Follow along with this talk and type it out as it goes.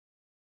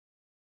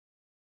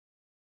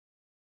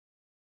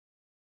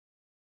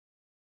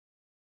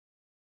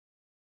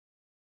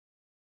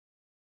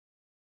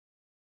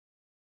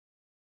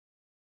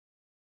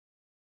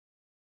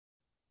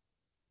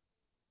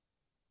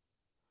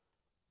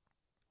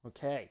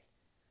Okay,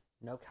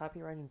 no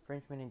copyright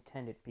infringement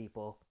intended,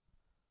 people.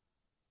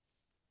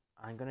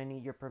 I'm gonna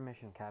need your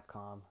permission,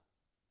 Capcom.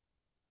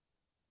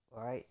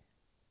 Alright?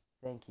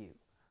 Thank you.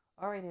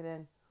 Alrighty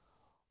then.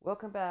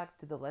 Welcome back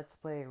to the Let's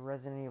Play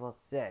Resident Evil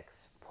 6,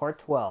 Part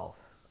 12.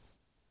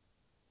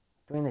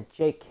 Doing the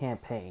Jake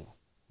campaign.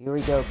 Here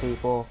we go,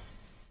 people.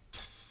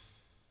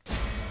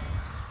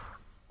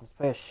 Let's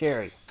play as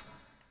Sherry.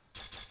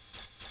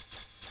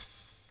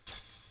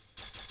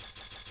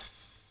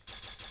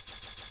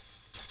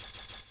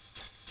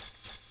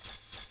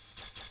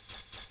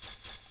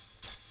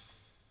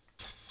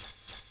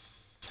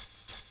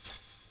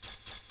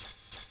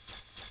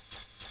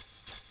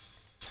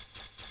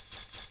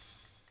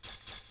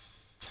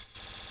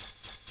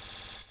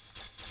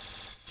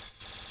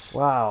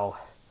 Wow.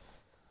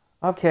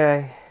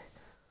 Okay.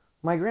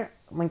 My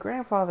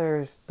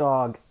grandfather's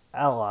dog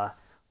Ella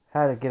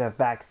had to get a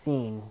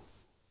vaccine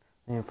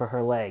for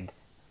her leg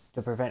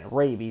to prevent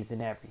rabies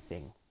and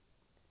everything.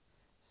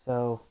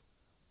 So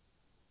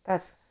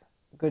that's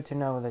good to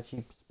know that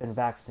she's been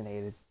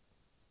vaccinated.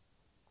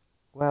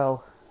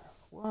 Well,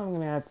 I'm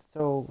gonna have to,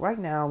 so right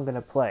now I'm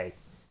gonna play.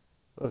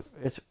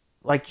 It's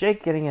like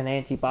Jake getting an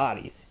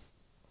antibodies.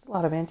 It's a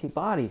lot of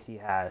antibodies he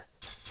has.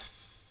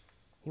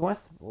 He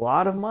wants a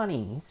lot of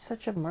money. He's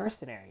such a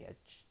mercenary, a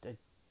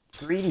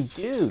greedy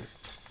dude.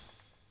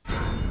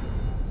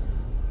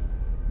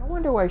 No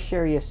wonder why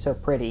Sherry is so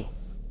pretty.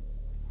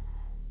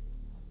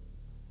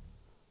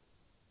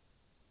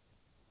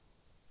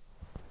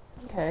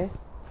 Okay.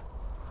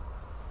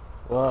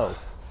 Whoa.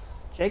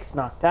 Jake's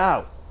knocked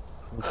out.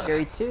 And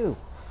Sherry too.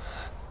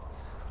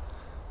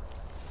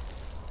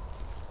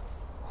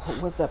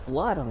 What's that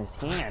blood on his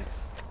hand?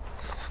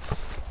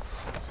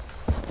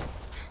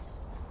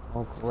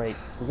 Oh great,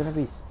 we're gonna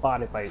be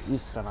spotted by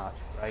Ustanach,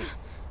 right?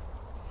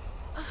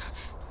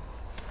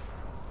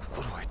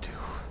 What do I do?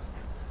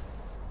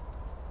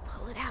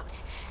 Pull it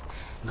out.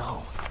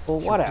 No. Well,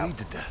 what You'll out? bleed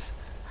to death.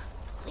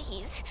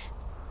 Please.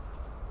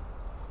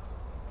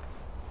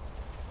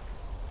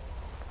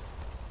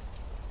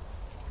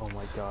 Oh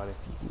my god,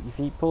 if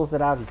he pulls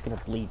it out, he's gonna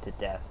bleed to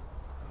death.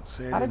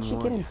 Say I How did didn't she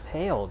warn get you.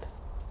 impaled?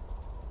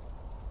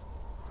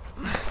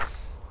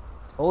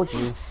 Told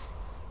you.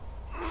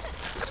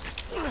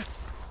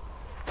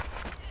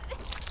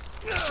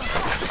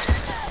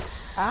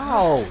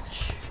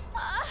 Ouch!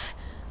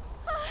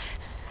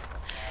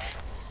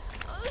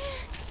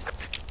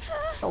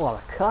 That's a lot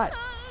of cut.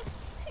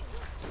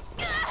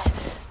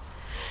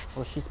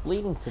 Well, she's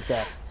bleeding to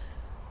death.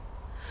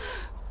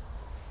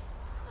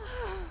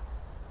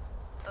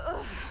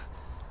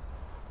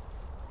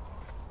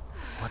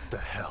 What the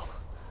hell?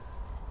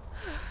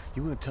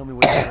 You wanna tell me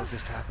what the hell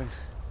just happened?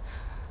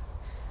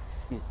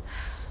 Excuse me.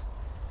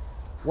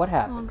 What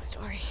happened? Long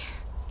story.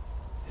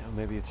 Yeah,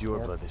 maybe it's your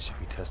Yep. blood they should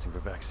be testing for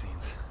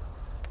vaccines.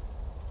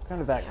 What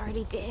kind of I vaccine?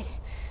 already did.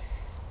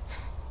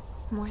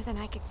 More than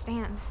I could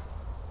stand.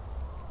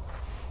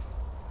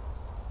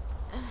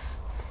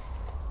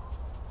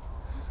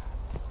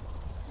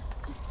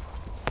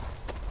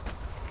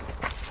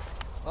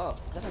 Oh,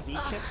 is that a V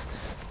chip?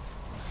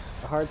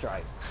 The hard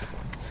drive.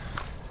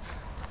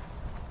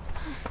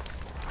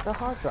 The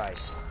hard drive.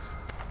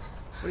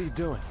 What are you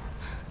doing?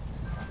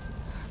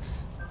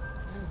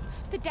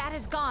 The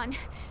data's gone.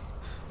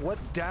 What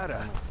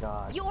data? Oh my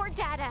god. Your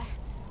data.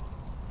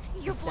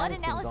 Your This blood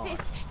data's been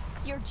analysis.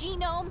 Your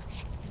genome.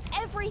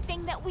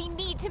 Everything that we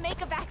need to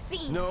make a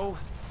vaccine. No.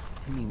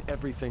 You mean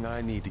everything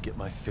I need to get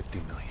my 50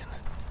 million.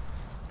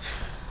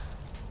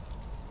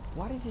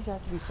 Why does he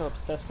have to be so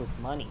obsessed with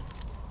money?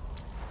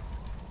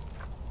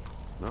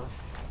 No.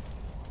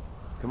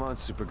 Come on,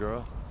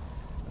 Supergirl.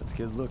 Let's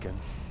get looking.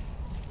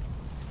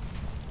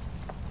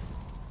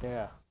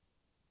 Yeah.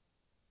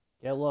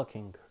 Get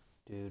looking,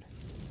 dude.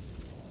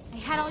 I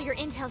had all your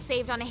intel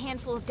saved on a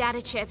handful of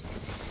data chips.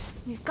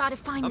 We've got to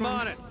find them. I'm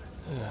on it.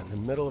 In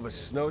the middle of a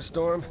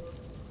snowstorm?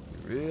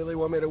 You really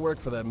want me to work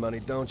for that money,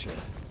 don't you?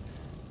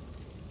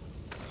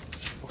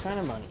 What kind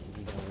of money is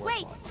he gonna work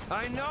Wait! on?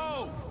 I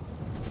know!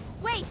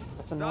 Wait!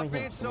 Let's annoy Stop him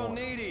being some so more.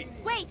 needy!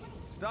 Wait!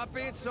 Stop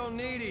being so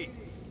needy!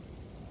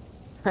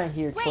 I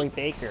hear Troy Wait.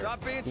 Baker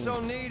Stop being so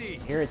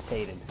needy!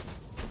 irritated.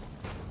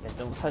 And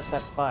don't touch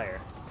that fire.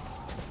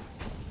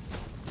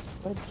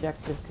 What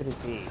objective could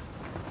it be?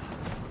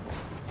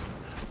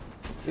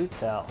 Do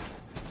tell.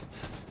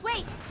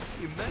 Wait!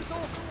 You mental?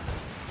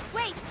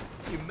 Wait!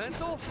 You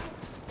mental?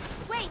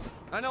 Wait!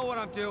 I know what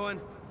I'm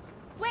doing.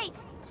 Wait!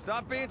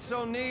 Stop being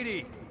so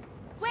needy!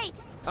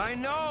 Wait! I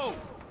know!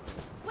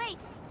 Wait!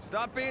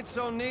 Stop being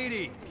so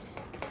needy!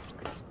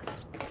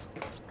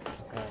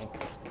 Okay.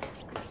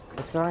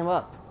 Let's climb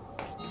up.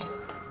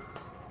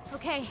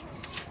 Okay,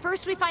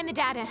 first we find the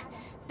data.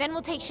 Then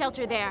we'll take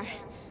shelter there.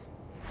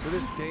 So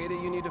this data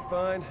you need to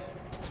find?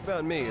 It's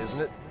about me,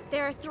 isn't it?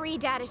 There are 3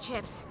 data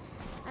chips.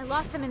 I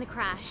lost them in the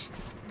crash.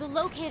 The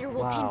locator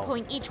will Wow.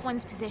 pinpoint each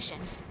one's position.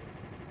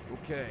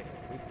 Okay,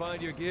 we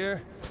find your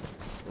gear,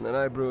 and then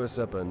I brew us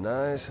up a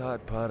nice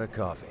hot pot of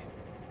coffee.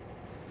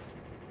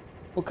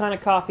 What kind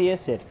of coffee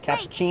is it?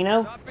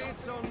 Cappuccino? Stop being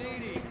so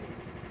needy!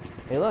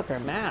 Hey look, our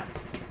map.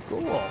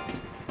 Cool.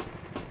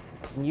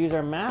 And use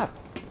our map.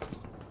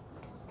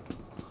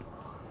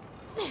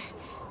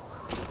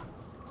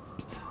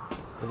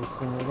 Pretty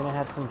soon we're gonna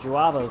have some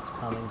Juavos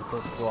coming to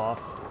piss you off.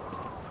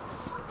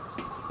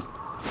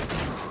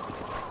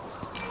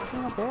 What's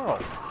in the barrel?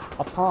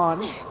 A pawn.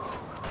 Wait!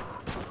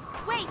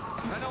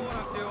 I know what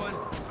I'm doing.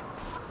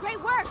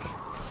 Great work!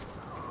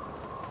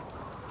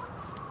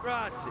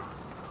 Grazie.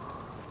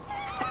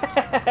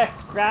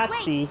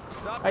 Grazie.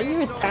 Stop Are being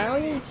you so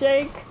Italian, needy.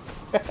 Jake?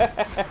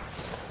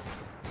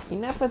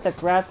 Enough with the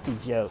grazie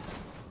jokes.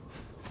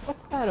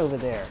 What's that over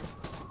there?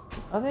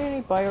 Are there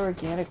any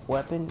bioorganic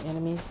weapon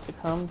enemies to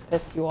come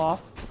piss you off?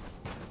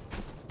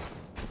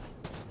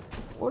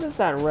 What is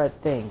that red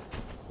thing?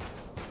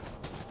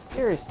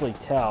 Seriously,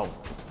 tell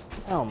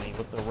me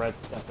what the red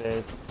stuff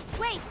is.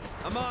 Wait!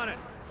 I'm on it.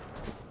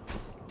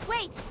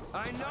 Wait!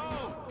 I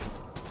know.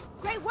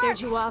 Great work! They're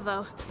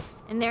Juavo,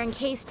 and they're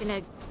encased in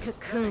a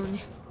cocoon.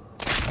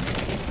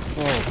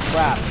 Oh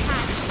crap.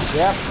 Hatch.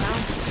 Yep, Well,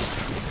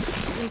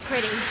 isn't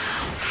pretty.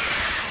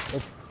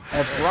 it's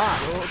rock.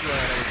 So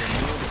glad I was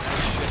immune to that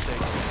shit they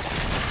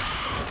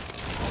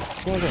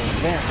Can't get in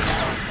there.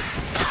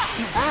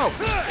 Ow!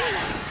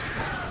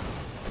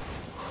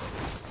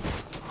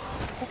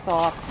 Piss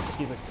off,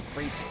 stupid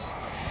freak.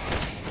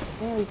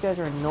 Man, these guys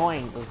are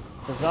annoying, those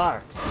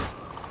Zarks.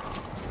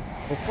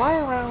 They fly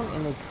around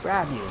and they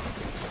grab you.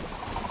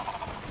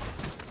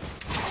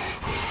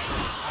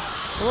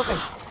 Oh, look, a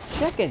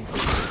chicken!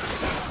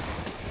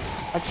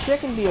 A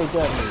chicken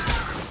BOW!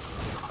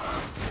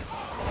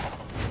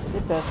 Is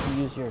it best to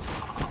use your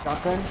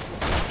shotgun?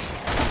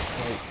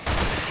 Wait.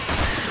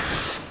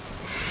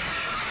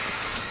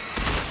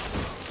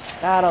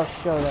 That'll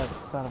show that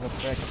son of a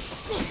trick.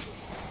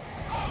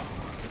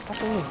 That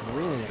thing is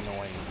really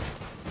annoying.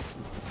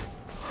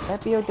 That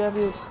BOW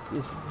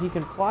is, he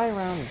can fly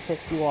around and pick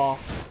you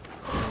off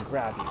and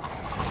grab you.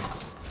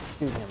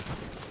 Shoot him.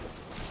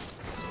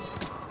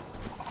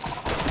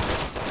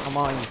 Come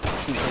on, you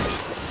stupid.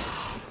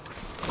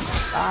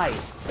 Die!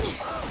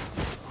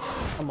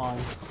 Come on.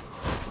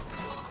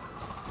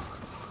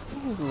 Can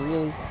you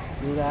really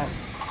do that?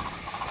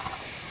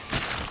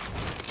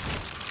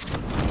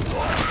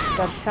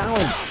 That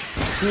talent!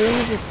 He will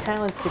use his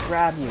talents to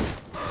grab you.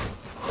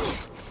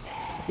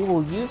 He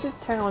will use his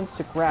talents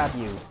to grab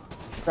you.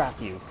 Trap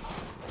you.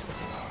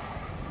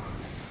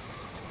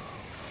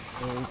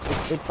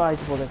 It's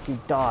advisable that you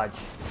dodge.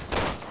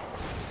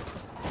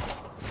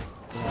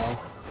 You know?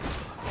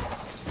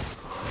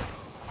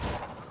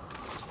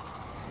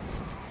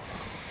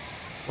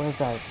 What is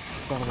that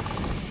son of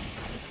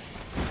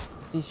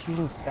a... Is he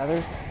shooting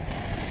feathers?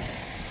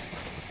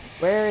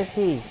 Where is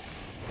he?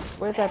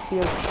 Where's that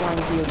flying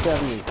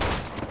BOW?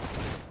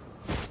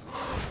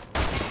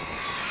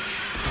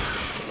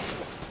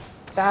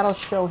 That'll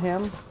show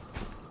him.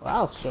 Well,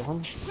 I'll show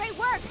him. Great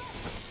work!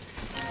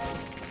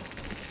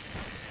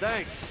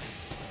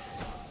 Thanks.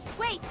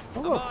 Wait!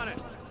 I'm Oh, on it.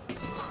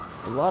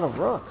 a lot of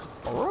rooks.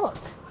 A rook.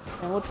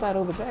 And what's that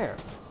over there?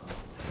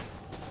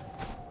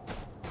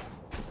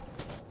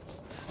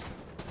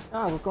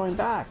 Ah, we're going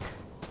back.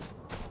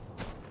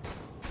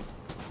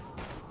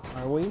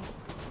 Are we?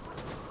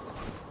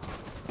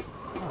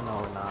 Oh,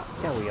 no, we're not.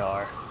 Yeah, we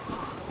are.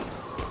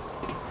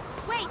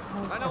 Wait!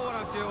 I know what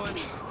I'm doing.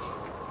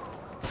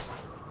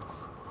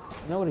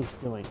 I know what he's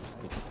doing.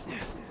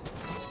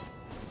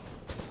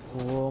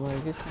 Well, I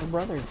guess my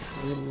brother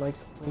really likes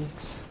playing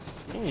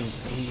games.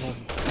 He has...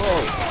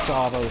 Whoa,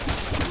 Javos.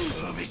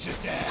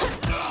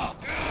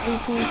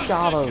 18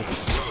 Javos.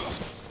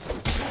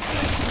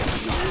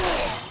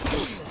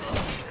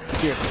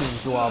 Here, King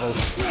Javos.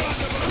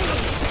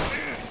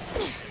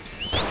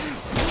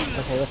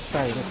 Okay, let's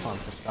try this one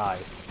for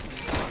size.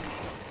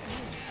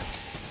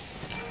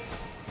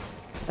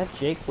 Is that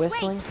Jake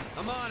whistling? Wait.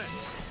 I'm on it.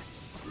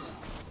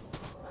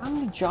 How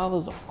many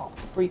Javos,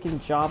 freaking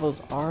Javos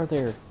are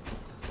there?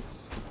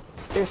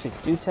 Seriously,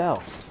 do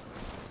tell.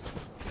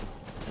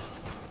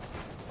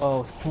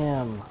 Oh,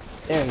 him.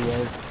 There he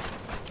is.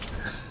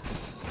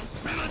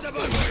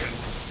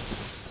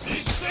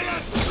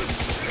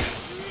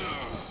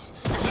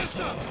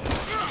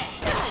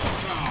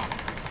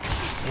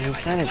 And he's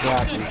trying to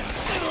grab me.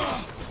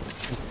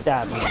 And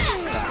stab me in the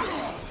back.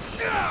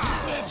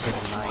 With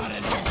a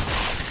knife.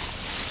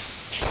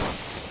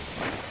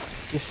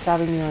 You're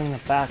stabbing me in the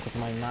back with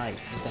my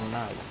knife. With a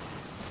knife.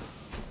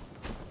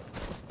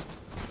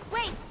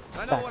 Wait!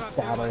 I know what I'm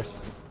doing. Backstabbers.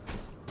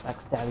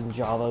 Backstabbing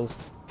Javos.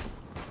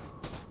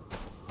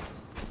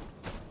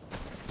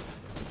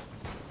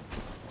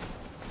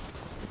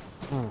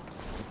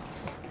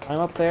 I'm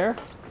up there,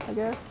 I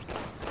guess.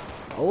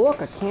 Oh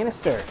look, a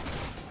canister.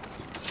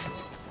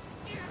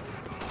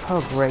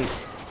 Oh great.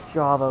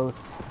 Javos.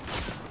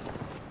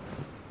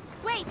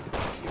 Wait!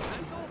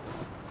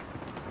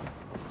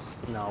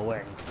 No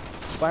way.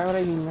 Why would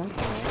I be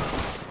mental, man?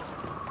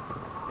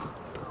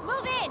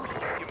 Move in!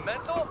 You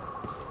mental?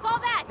 Fall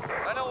back!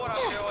 I know what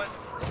I'm doing.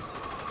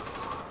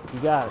 You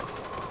got it.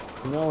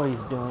 You know what he's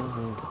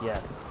doing. He's,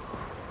 yes.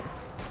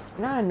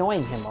 You're not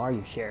annoying him, are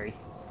you, Sherry?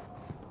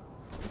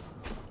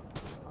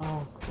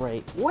 Oh,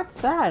 great. What's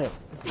that?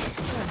 What the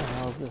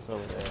hell is this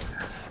over there?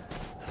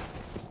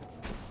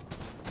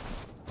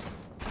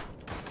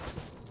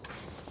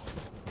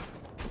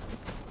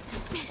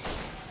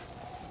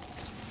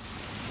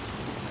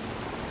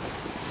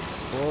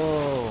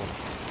 Whoa.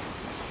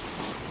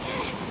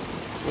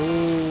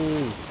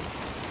 Ooh.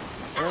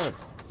 Herb.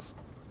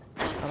 I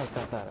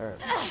like that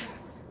herb.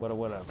 What a.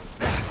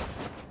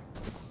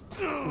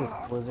 Ooh,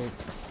 blizzards.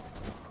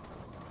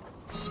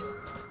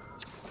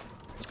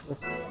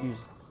 Let's use.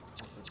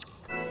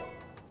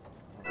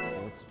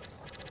 Okay,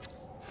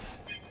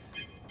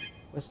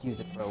 let's use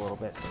it for a little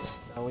bit,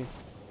 shall we?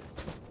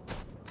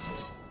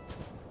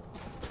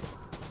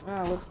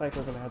 Well, looks like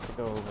we're gonna have to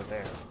go over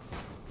there.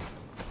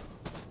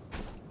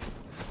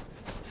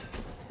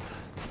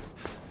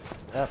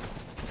 Yep.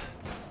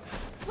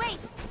 Wait!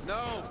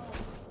 No!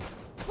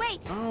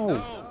 Wait! No!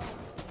 No!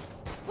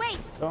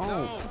 Wait! Don't!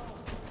 No!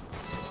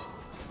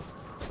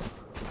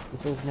 He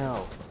says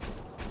no.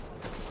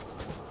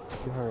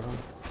 You heard him.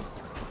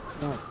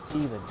 No, it's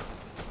Steven.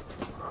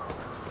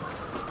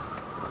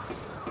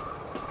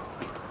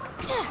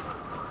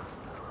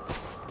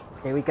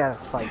 Okay, we gotta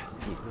fight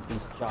with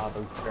these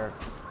Java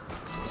jerks.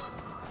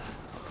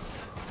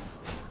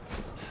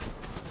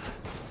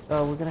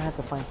 So we're gonna have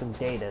to find some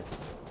data.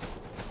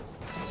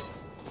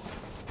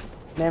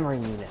 Memory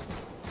units.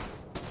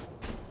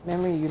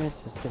 Memory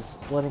units has been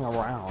splitting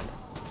around.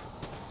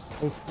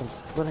 They've been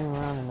splitting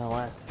around in the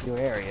last few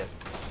areas.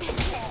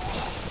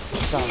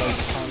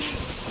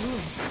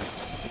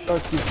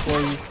 Start you,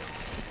 please.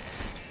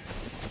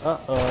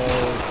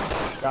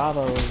 Uh-oh.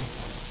 Java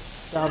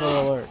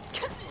alert.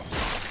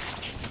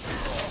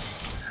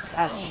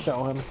 That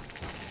show him.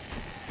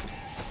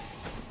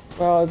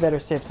 Well, I better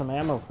save some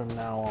ammo from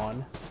now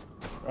on.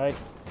 Right?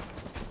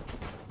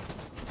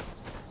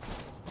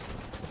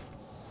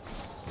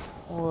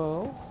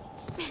 Whoa.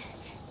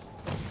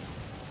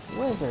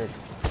 Wizard.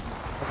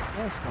 A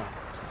snowstorm.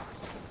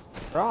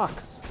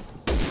 Rocks.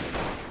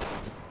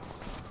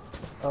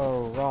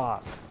 Oh,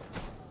 rocks.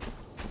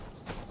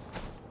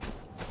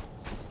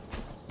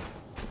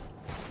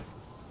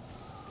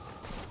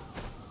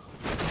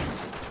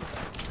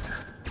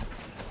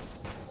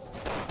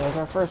 There's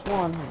our first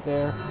one right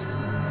there.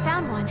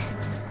 Found one.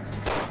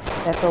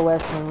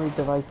 FOS memory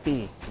device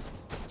B.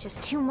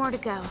 Just 2 more to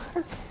go.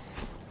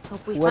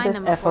 Hope we What find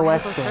does them before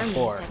FOS stand hypothermia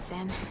for? sets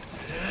in.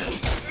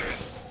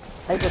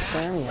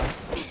 Hypothermia.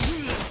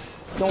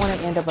 Don't want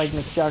to end up like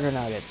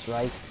McJuggernuggets,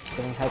 right?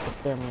 Getting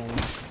hypothermia and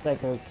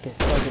psycho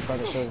by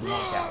the third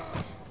knockout.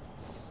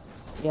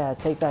 Yeah,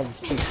 take that, you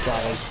stupid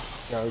Java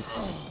jerks.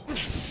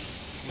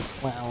 You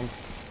clowns.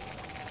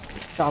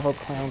 Java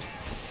clowns.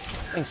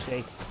 Thanks,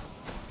 Jake.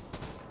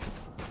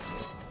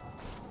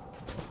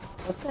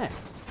 What's next?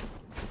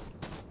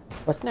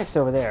 What's next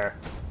over there?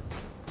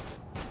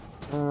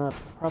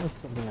 Probably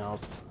something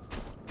else.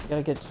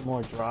 Gotta get some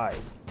more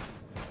drive.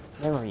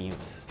 Memory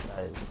units,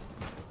 guys.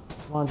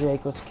 Come on,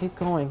 Jake, let's keep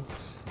going.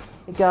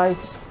 Hey, guys.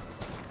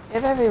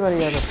 If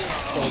everybody ever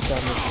done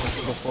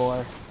this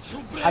before,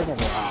 I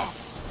never have.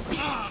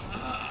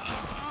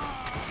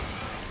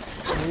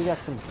 And we got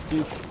some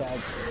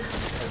douchebags.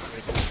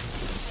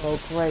 Oh,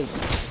 great.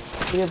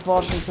 We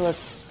evolved into a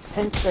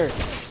pincer.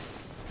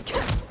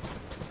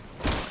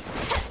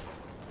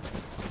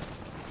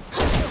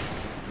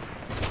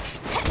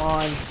 Come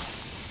on.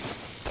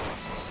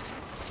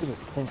 Stupid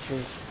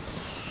pincers.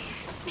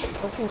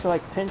 Those things are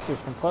like pincers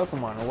from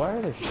Pokemon. Why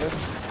are their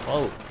shirts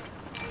closed?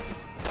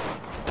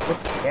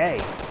 What's gay?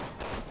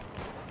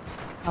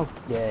 How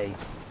gay?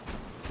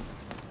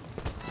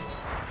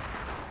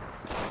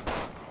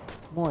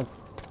 More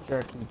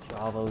jerky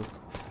Javos.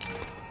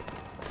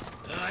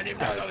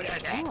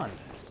 Come on.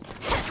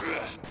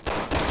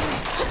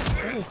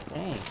 What are you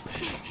saying?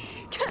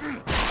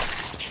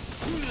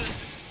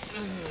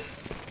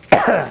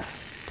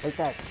 Take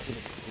that,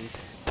 stupid thief.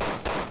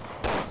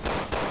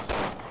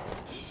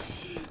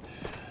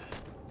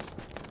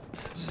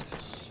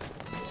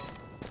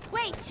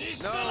 Wait!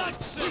 No!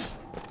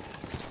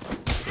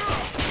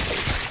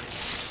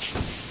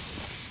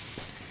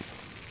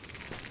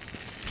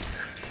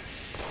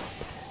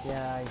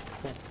 Yeah, I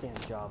can't stand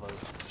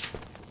Javos.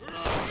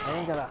 I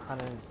ain't got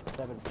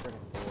 107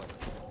 friggin' bullets.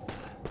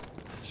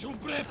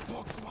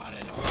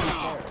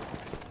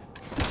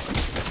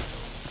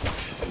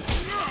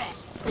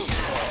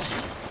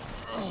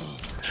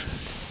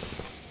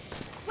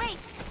 Wait!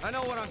 I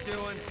know what I'm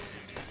doing.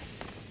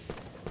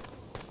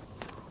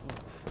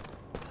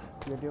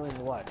 You're doing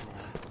what,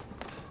 man?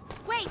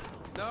 Wait!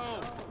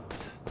 No!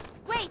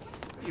 Wait!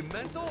 You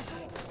mental?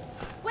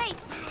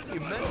 Wait! You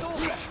mental?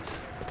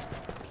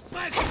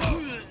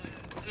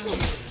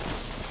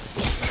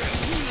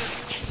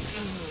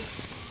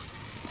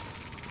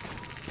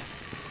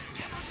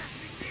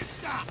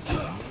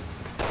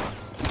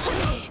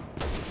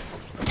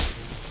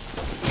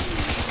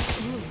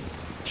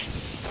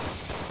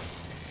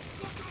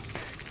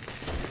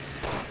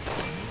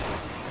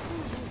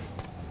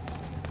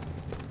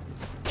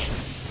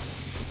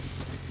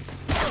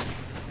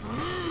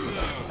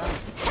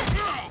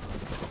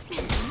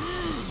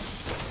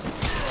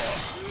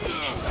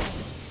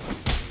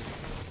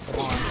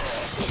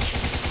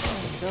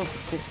 go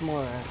kick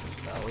more ass,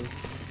 shall we?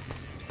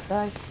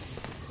 Guys,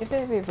 if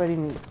everybody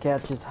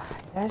catches...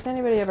 Has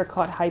anybody ever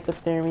caught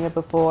hypothermia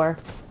before?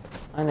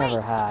 I never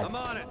Wait. had. I'm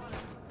on it.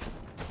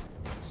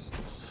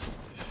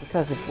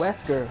 Because if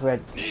Wesker,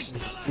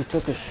 who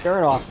took his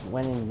shirt off and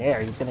went in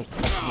there, he's gonna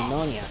catch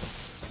pneumonia.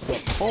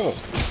 Get cold.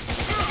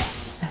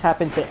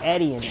 Happened to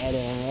Eddie and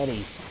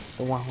Eddie.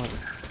 The one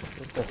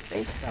with the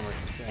fake summer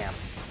scam.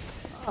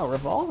 Oh,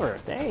 revolver,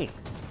 thanks.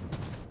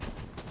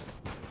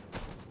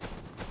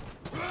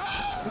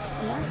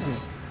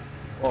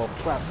 Oh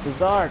crap,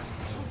 these arcs.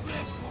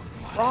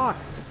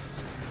 Rocks.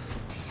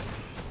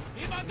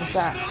 What's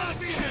that?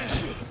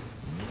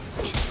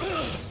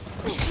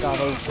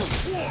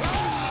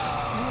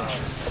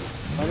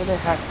 Look at the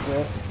heck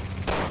with.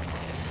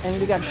 And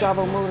we got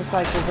Java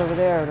motorcycles over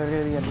there. They're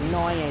gonna be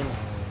annoying.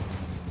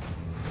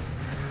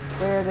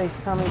 Where are they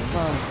coming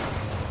from?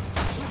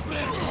 I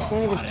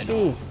can't even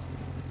see.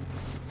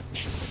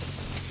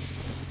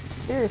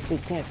 Seriously,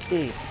 can't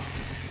see.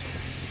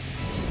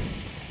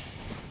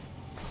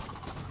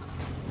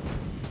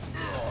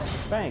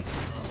 Thanks.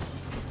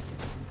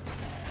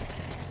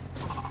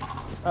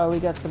 Oh, we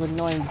got some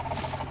annoying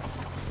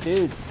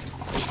dudes.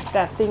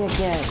 That thing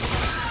again.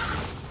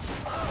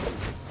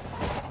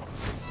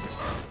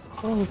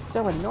 Oh, he's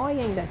so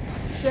annoying, that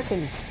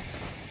chicken.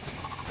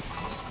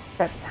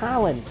 That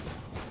talon.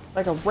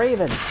 Like a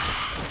raven.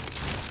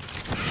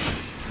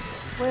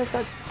 Where's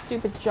that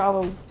stupid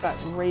Java, that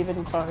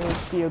raven fucking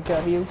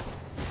POW?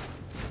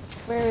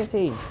 Where is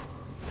he?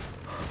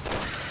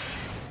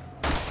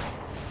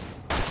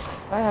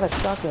 I had a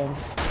shotgun.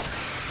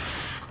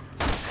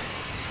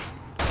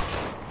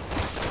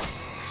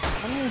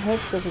 How many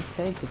hits does it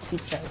take to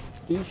teach that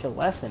douche a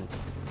lesson?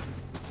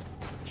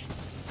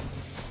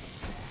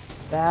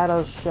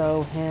 That'll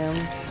show him.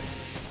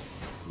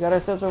 We got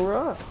ourselves a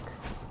rook.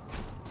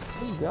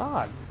 Good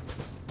God.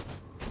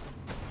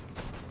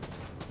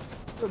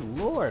 Good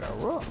Lord, a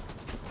rook.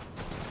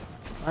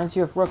 Reminds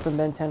you of Rook from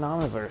Ben 10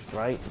 Omniverse,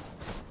 right?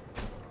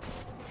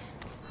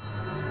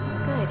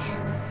 Good.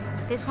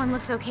 This one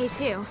looks okay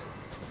too.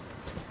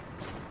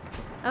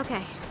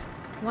 Okay.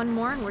 One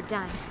more and we're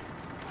done.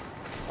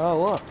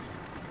 Oh, look.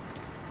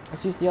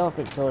 Let's use the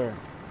elephant killer.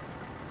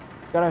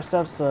 Got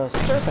ourselves a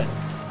serpent.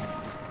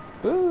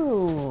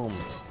 Boom.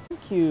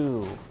 Thank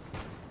you.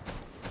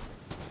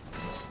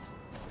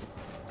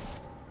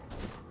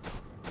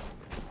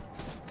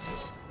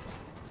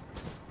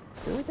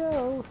 Here we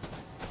go.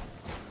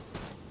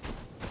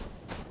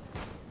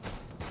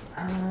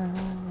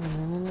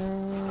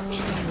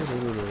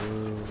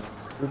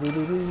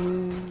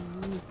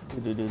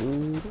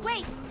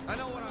 Wait! I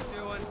know what I'm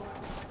doing.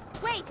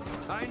 Wait!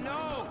 I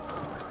know.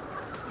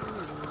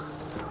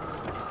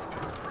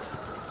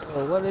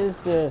 Oh, what is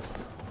this?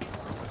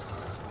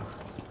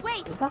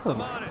 Wait! Is that a I'm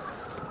lamp? on it.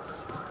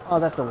 Oh,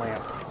 that's a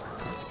lamp.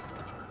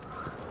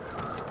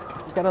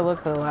 You gotta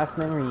look for the last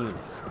memory unit,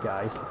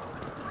 guys.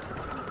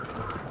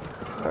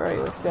 Alright,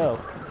 let's go.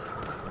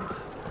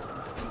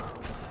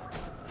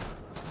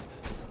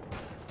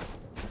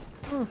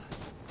 Come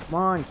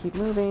on, keep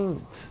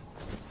moving.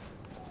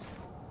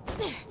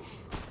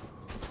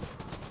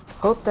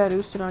 Hope that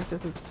Ustanok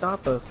doesn't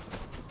stop us.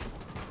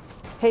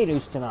 Hate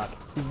Ustanok.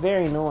 He's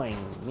very annoying.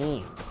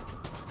 Mean.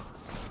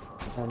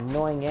 An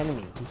annoying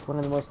enemy. He's one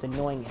of the most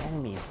annoying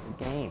enemies in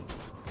the game.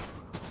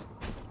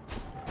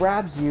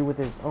 Grabs you with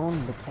his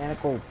own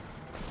mechanical...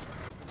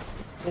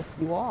 piss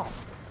you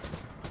off.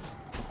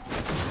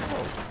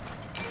 Oh.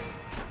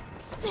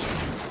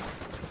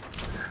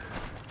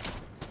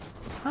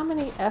 How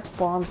many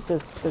F-bombs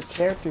does the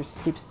characters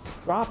keep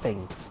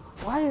dropping?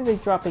 Why are they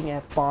dropping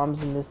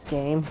F-bombs in this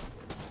game?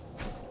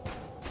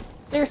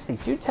 Seriously,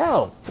 do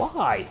tell.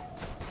 Why?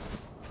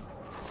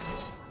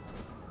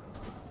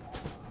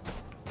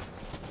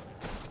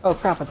 Oh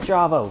crap, it's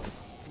Javo.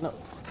 No,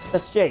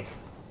 that's Jake.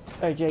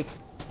 Sorry, Jake.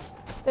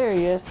 There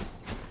he is.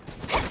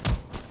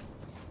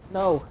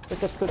 No,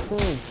 it's a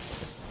cocoon.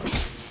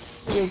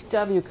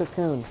 POW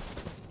cocoon.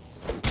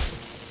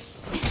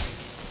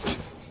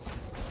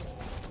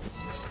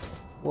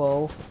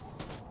 Whoa.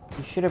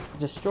 You should have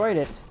destroyed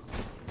it.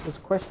 Those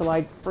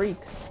crystallite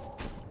freaks.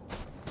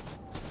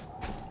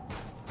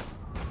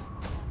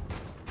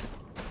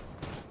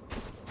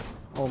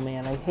 Oh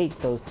man, I hate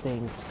those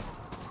things.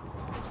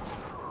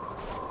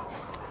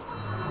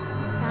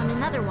 Found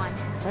another one.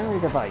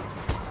 Memory device.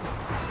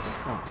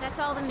 That's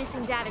all the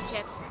missing data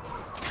chips.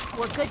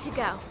 We're good to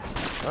go.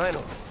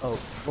 Finally. Oh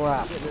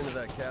crap. Getting into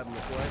that cabin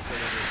with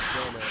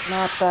life.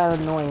 Not that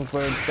annoying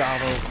bird,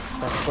 Javo.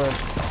 That bird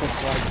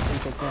looks like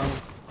freak again.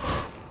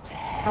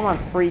 Come on,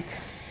 freak.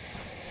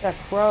 That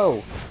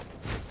crow.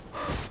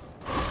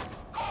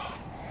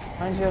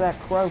 Reminds you of that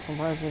crow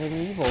from Resident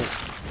Evil.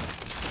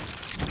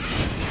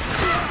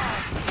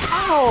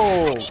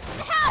 Ow!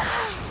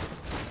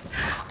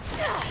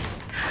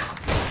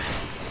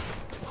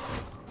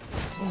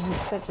 Oh,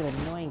 he's such an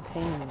annoying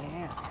pain in the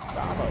ass.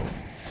 Javo.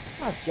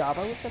 Not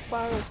Javo, it's a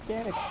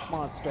bioorganic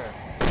monster.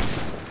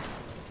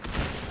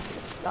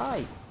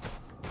 Die.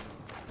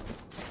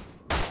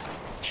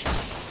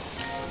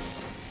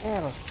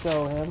 That'll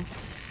show him.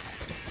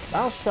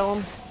 I'll show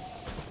him.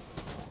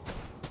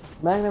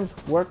 Magnums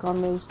work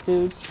on those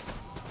dudes.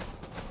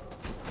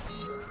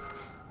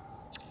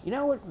 You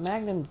know what?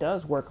 Magnum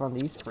does work on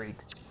these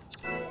freaks.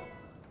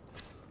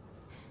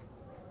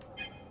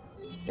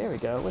 There we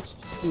go. Let's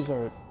just use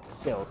our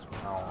skills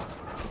from now on.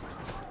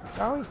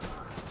 Shall we?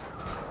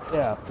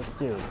 Yeah, let's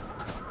do.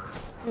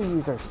 We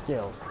use our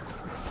skills.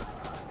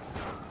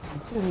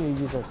 We do need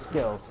to use our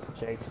skills,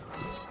 Jake.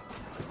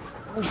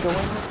 Can we go in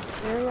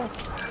this area?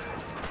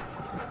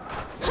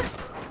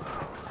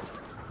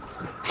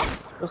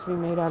 Supposed to be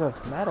made out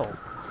of metal.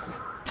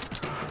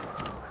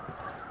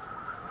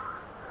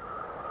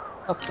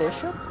 A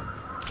bishop?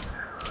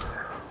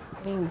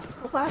 I mean,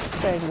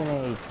 flashbang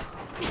grenades.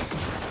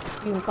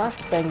 Even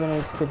flashbang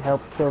grenades could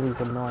help kill these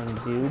annoying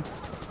dudes.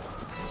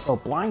 Well,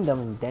 blind them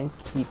and then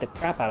beat the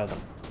crap out of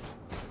them.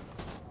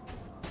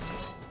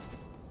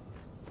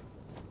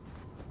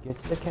 Get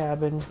to the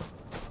cabin.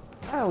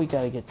 Ah, we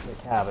gotta get to the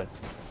cabin.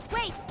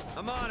 Wait!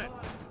 I'm on it.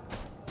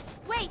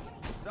 Wait!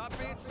 Stop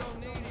being so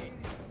needy.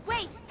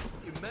 Wait!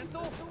 You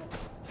mental?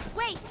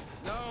 Wait!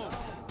 No.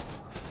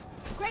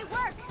 Great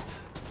work!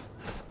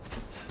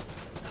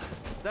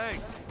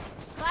 Thanks.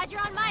 Glad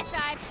you're on my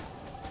side.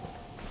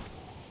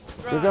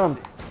 We're going.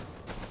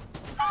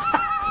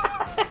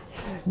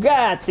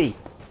 Grazie!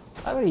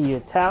 What are you,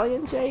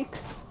 Italian, Jake?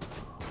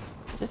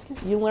 Just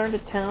because you learned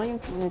Italian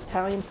from an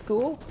Italian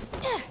school?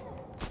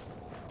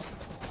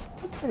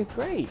 That's pretty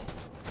great.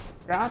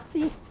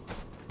 Grazie?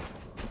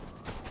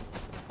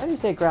 How do you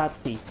say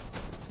grazie?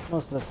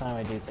 Most of the time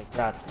I do say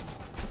grazie.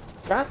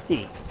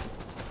 Grazie!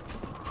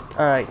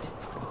 Alright.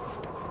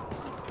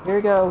 Here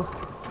we go.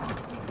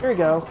 Here we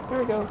go. Here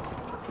we go.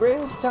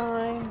 Bridge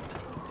time!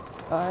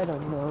 I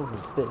don't know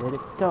who bit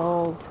it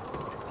all.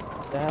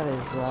 That is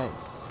right.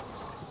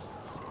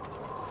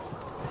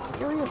 I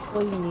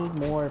seriously need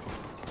more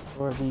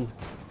for these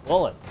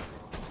bullets.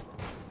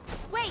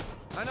 Wait!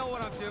 I know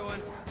what I'm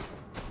doing.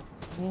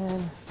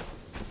 Man.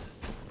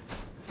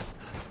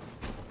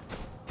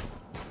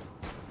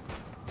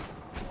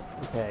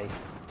 Okay.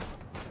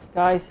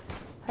 Guys,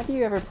 have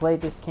you ever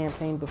played this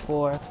campaign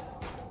before?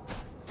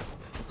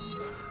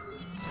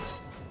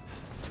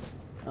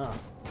 Oh.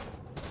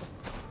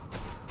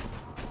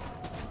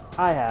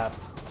 I have.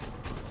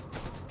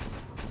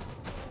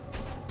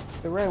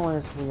 The red one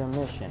is for your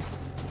mission.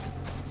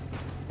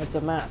 It's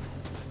a map.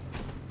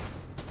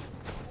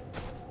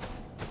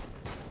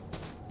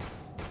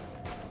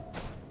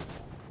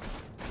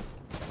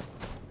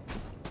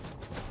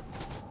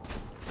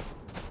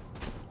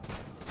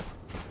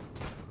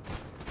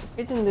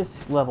 It's in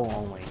this level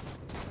only.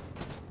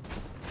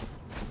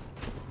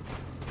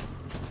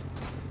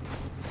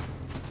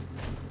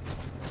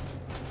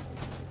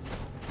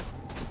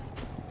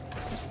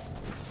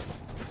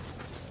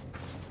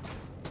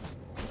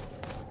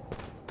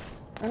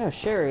 I know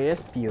Sherry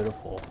is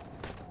beautiful.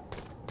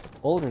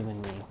 Older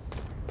than me.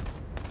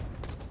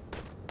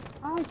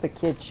 I like the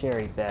kid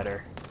Sherry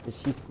better, because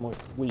she's more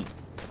sweet.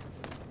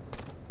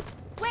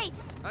 Wait!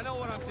 I know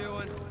what I'm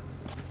doing.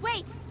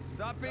 Wait!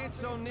 Stop being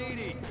so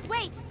needy.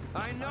 Wait!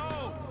 I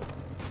know.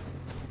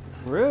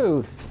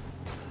 Rude.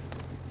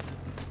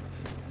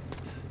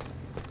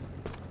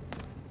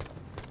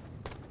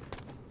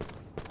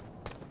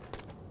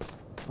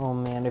 Oh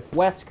man, if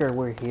Wesker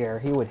were here,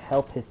 he would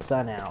help his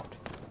son out.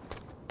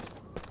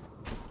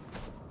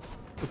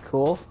 Be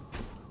cool.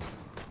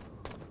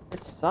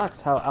 It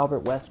sucks how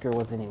Albert Wesker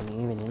wasn't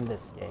even in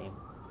this game.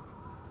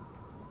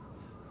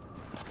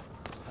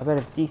 I bet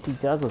if DC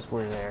Douglas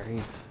were there, he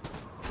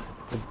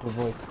would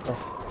voice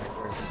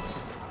Wesker.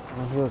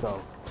 And he'll go,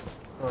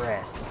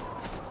 Chris,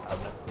 I'd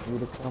love for you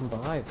to come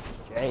by,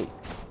 Jake.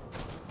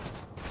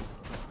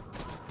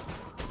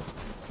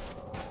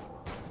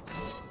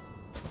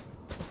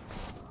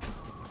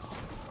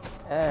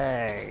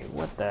 Hey,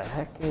 what the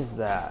heck is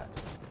that?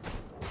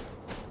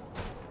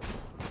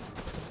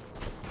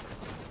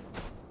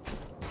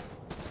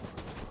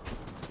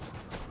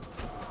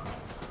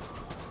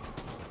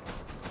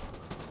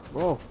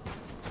 Whoa.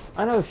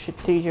 I know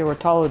TJ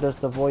Rotolo does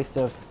the voice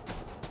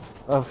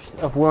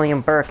of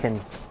William Birkin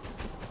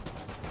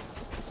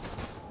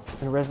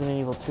in Resident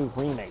Evil 2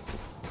 Remake.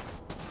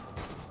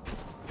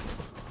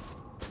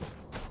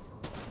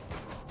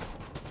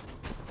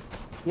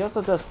 He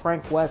also does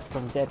Frank West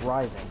from Dead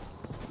Rising.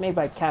 It's made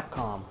by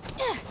Capcom.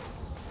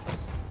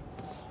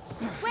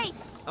 Wait!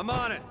 I'm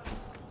on it.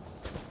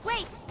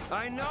 Wait!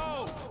 I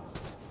know.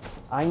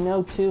 I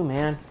know too,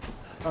 man.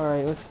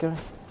 Alright, let's go.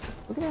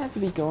 We're gonna have to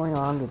be going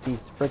on with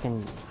these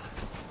freaking.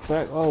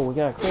 Oh, we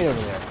got a crate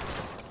over there.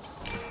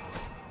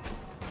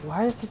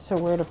 Why is it so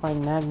rare to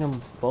find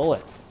Magnum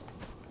bullets?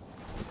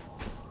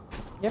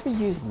 You ever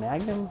use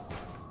Magnum?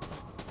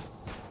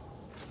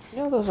 You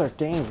know those are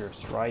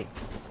dangerous, right?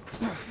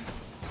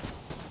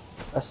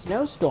 A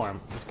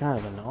snowstorm is kind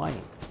of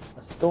annoying.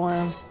 A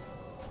storm,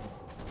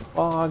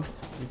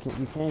 fogs,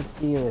 you can't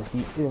see it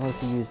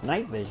unless you use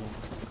night vision.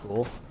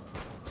 Cool.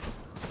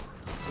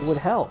 It would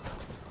help.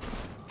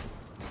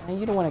 And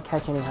you don't want to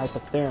catch any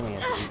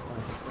hypothermia.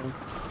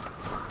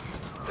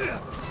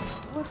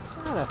 What's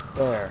that up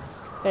there?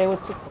 Hey,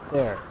 what's this up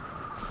there?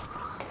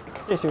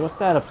 Seriously, what's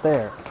that up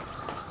there?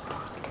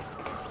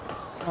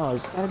 Oh,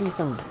 there's gotta be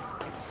some,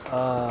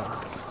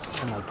 oh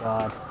my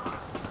god.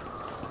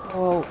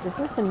 Oh, is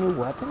this a new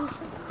weapon or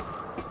something?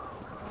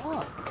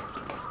 Oh.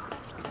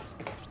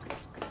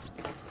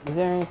 Is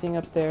there anything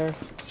up there?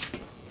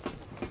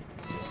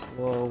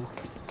 Whoa.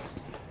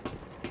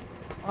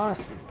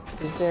 Honestly,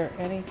 is there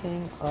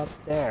anything up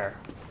there?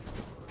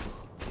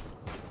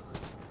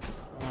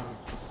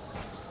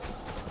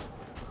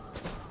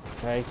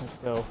 Okay, let's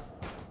go.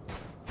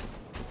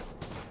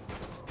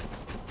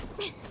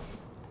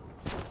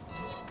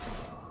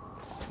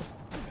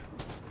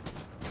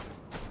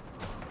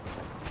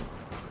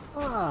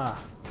 Ah,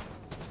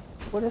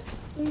 what does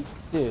sleep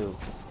do?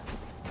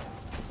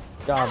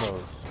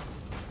 Davos.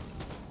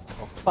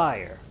 Or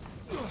fire.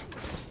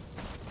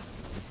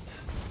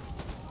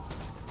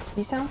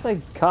 He sounds like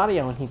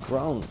Kadia when he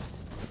groans.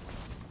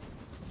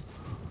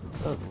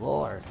 Good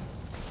lord.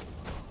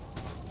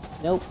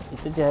 Nope,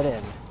 it's a dead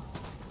end.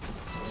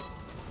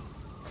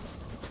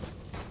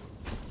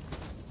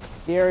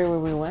 The area where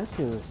we went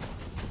to.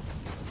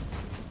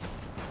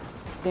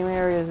 Same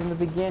area as in the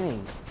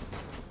beginning.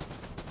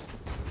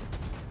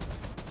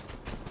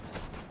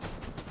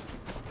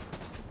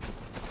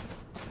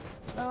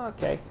 Oh,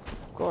 okay,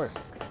 of course.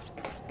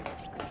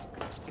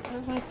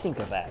 What did I think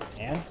of that,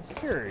 man?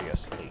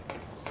 Seriously.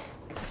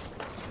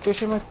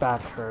 Seriously, my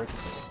back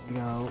hurts. You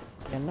know,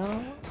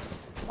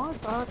 my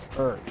back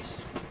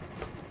hurts.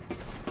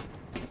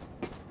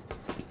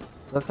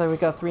 Looks like we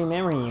got 3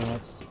 memory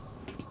units.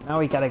 Now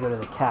we gotta go to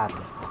the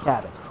cabin.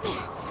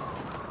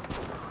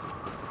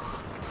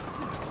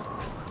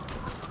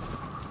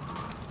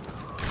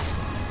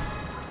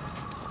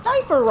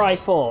 Sniper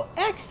rifle!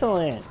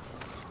 Excellent!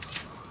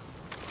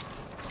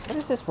 What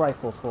is this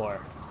rifle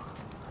for?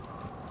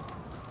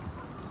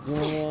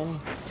 Zooming in.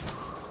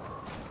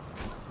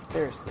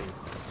 Seriously.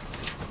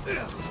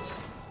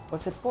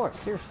 What's it for?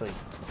 Seriously.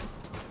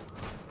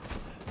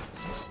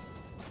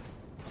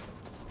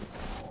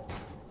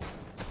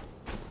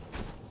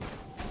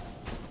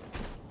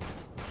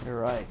 You're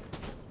right.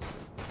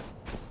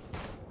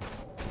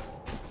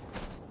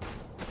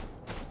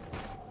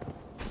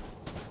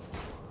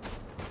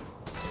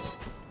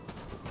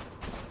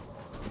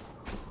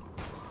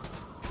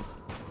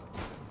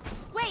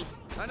 Wait!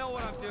 I know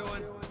what I'm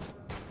doing.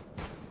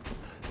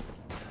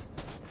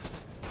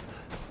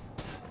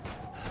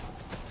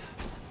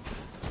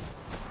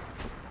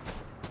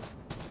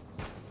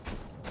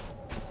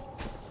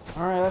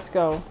 Alright, let's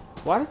go.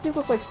 Why does he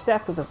look like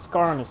Seth with a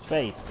scar on his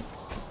face?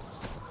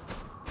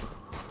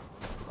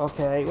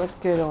 Okay, let's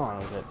get on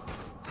with it.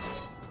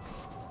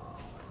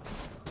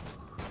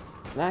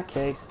 In that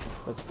case,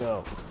 let's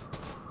go.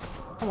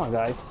 Come on,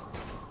 guys.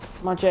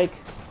 Come on, Jake.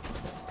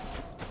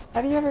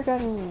 Have you ever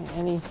gotten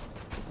any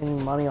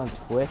money on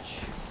Twitch?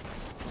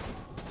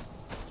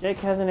 Jake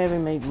hasn't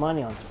even made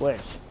money on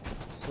Twitch.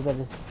 So that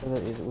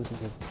it was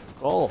his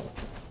goal.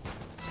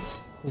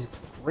 His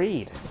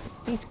greed.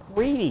 He's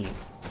greedy.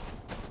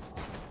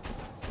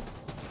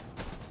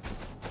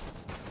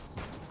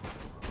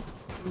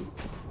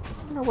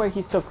 I wonder why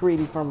he's so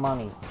greedy for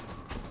money.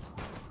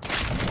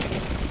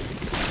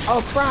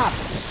 Oh crap!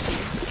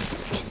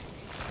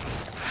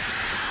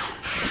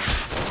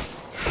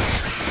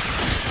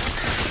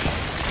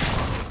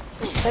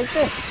 Take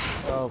this!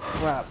 Oh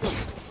crap.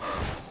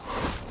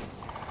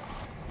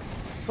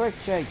 Quick,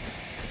 Jake.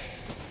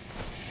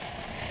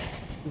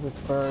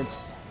 With birds.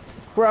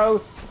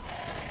 Gross!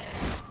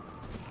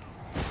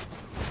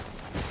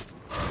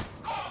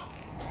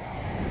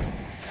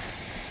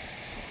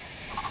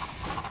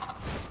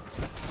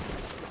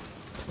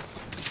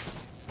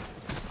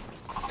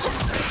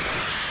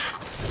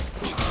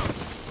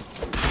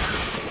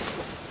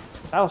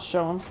 I'll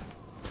show him.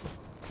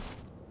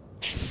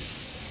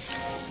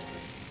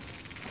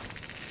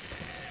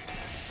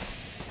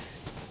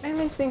 Man,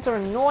 these things are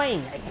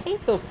annoying. I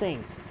hate those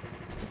things.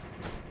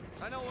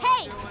 I know what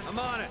Hey! I'm doing. I'm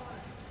on it.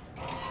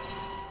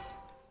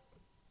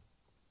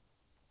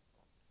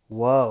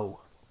 Whoa.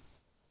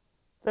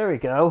 There we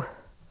go.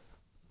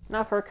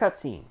 Now for a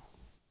cutscene.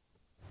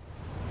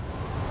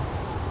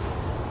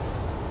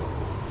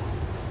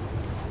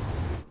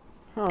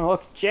 Oh,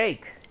 look,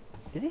 Jake.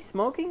 Is he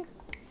smoking?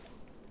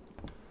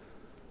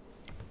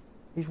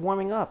 He's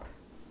warming up.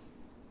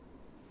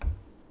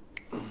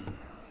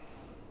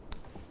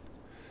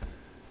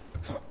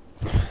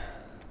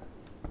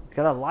 He's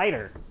got a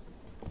lighter.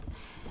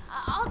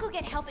 I'll go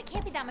get help. It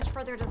can't be that much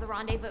further to the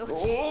rendezvous.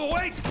 Oh,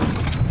 wait!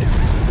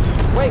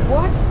 Wait,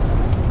 what?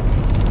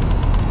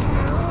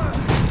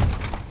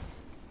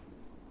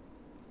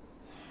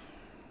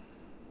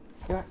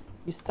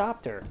 You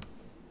stopped her.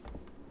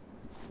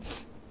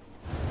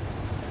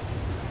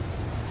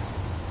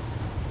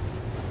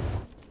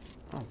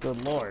 Oh,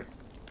 good lord.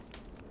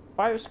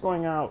 Fire's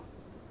going out.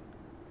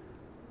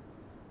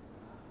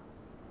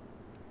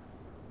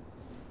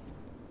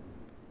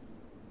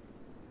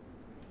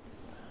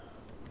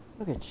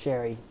 Look at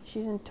Sherry.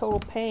 She's in total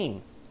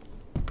pain.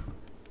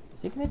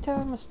 he gonna tell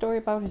him a story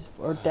about his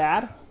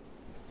dad?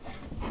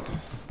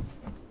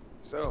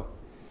 So,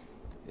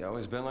 you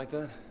always been like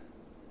that?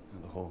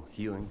 The whole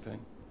healing thing?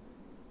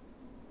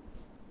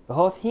 The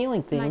whole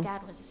healing thing. My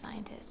dad was a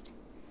scientist.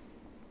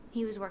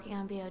 He was working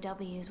on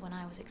BOWs when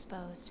I was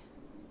exposed.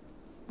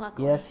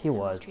 Luckily, Yes, he I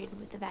was. was treated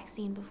with the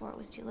vaccine before it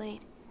was too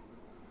late.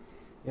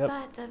 Yep.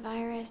 But the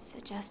virus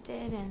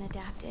adjusted and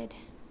adapted.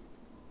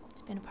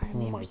 It's been a part of Oh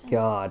me my ever since.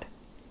 god.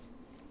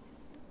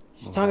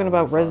 She's Well, talking how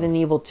about about Resident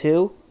Evil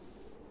 2?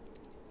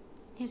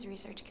 His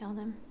research killed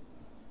him.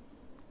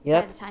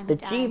 Yep. the time The he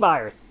died-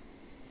 G-Virus.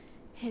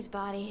 His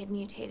body had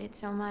mutated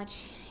so much,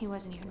 he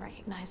wasn't even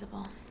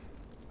recognizable.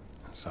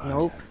 Sorry.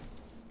 Nope.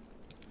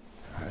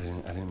 I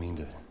didn't mean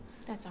to.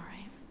 That's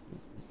alright.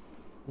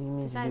 You mean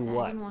to Besides do that, I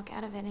what? didn't walk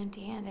out of it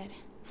empty-handed.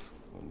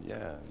 Well,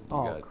 yeah, you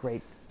Oh, got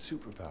great.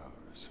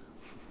 superpowers.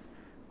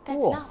 That's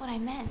Cool. not what I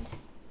meant.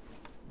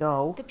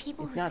 No, The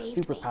people it's who not saved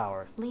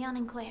superpowers. me, Leon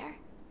and Claire,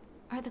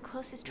 are the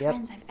closest Yep.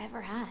 friends I've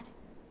ever had.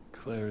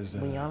 Claire's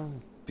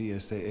Leon.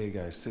 BSAA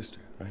guy's sister,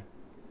 right?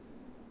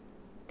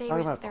 They Talking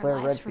risked about their Claire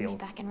lives for me Redfield.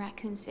 back in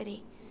Raccoon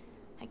City.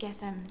 I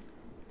guess I'm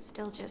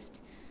still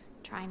just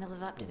trying to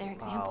live up to their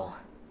example. Wow.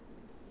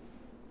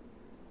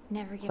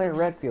 Never give Claire up,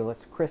 Redfield,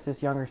 that's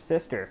Chris's younger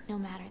sister. no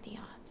matter the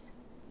odds.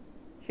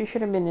 She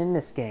should have been in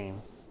this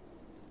game.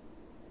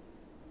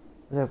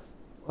 There's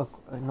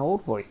an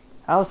old voice.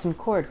 Allison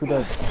Cord, who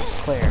does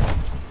Claire.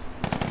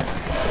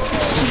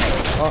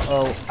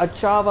 Uh-oh. A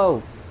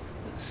Chavo!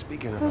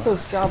 Speaking Who of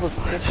those odds,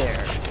 Chavos get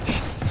there?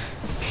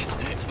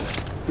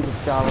 Stupid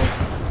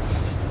Chavos.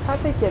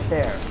 How'd they get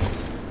there?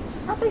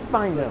 How'd they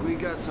find looks like we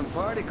them? got some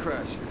party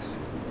crashers.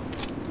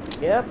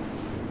 Yep.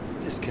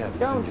 This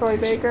cabin's Show 'em, Troy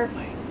invitation Baker.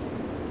 only.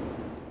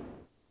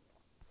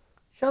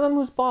 Show them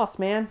who's boss,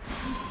 man.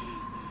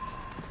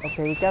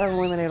 Okay, we gotta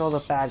eliminate all the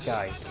bad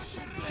guys.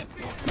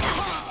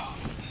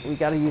 We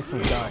gotta use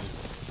some guns.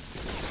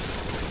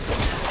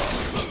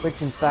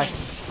 Which, in fact,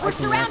 I We're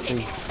can surrounded.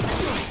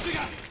 actually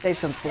save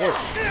some bullets.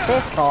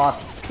 Piss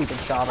off, stupid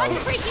Much Chavo.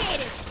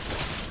 appreciated!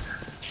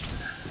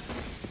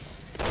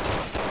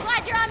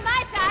 Glad you're on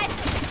my side!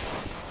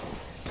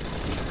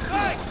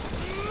 Thanks!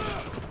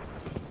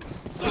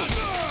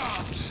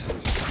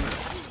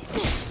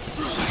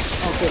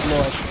 Oh, good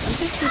lord.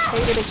 You just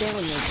mutated again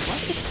when you're... Why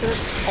did the shirt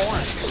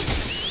torn?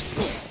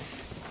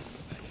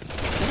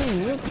 When you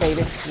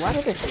mutated, why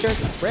did the shirt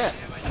rip?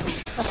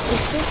 That's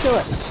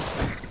ridiculous.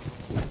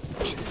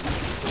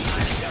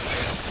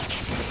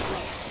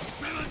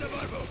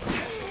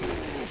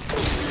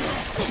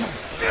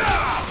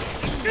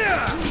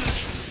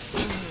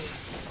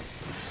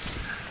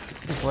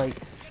 Great.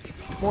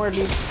 More of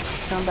these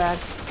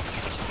scumbags.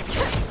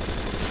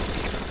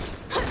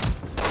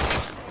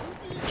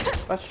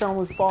 Let's show him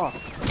who's boss.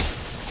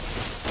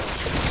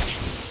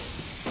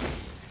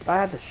 If I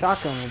had the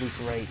shotgun, it would be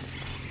great.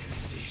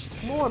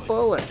 More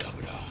bullets.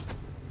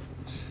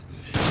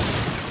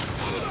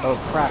 Oh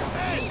crap.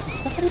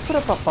 Somebody put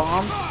up a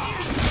bomb.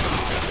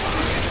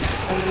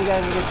 And we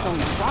gotta get some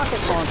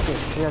rocket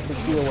launchers we have to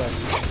deal with.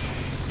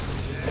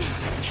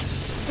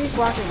 These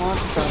rocket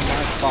launchers are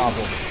my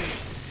problem.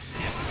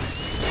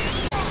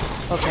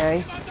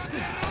 Okay.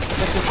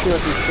 Let's just deal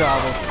with these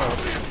shovels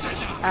first.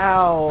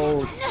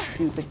 Ow,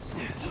 stupid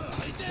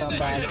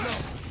scumbag.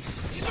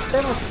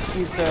 Then let's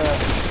use the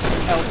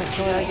elephant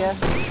killer, I guess.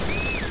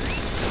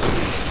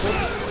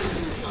 Oops.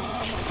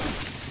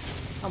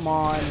 Come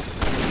on. You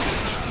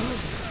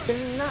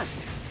spinning nuts.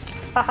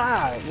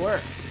 Haha, it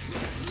worked.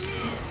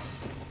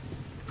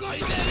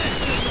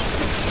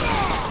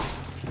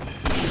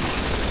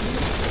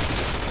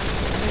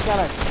 And we got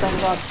a stun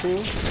rod too.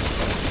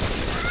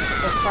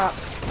 What's up?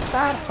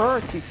 That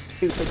hurts, you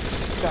stupid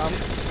scum.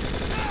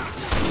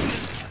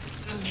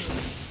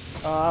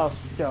 I'll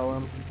show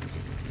him.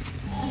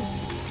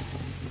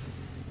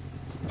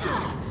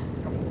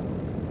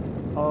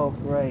 Oh,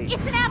 great.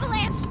 It's an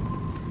avalanche!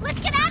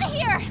 Let's get out of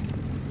here!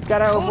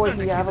 Gotta Told avoid them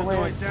to the keep the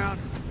avalanche. noise down.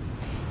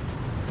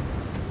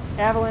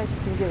 Avalanche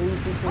can get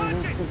easy to an Punch it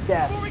instant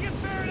death. before we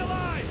get buried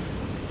alive!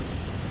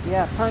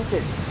 Yeah, punch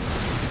it.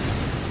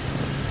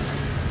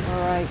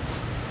 Alright.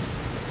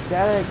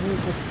 Gotta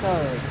use the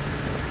accelerator.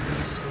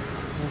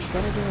 It's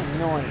gonna be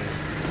annoying.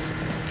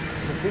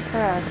 If we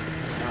crash, oh,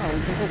 we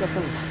can pick up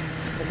some of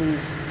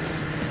these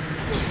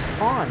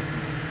pawns,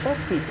 chess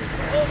pieces.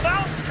 Whole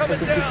mountain's coming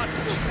down!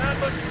 Dad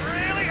must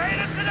really hate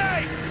us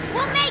today!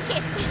 We'll make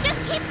it! Just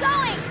keep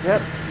going!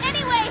 Yep.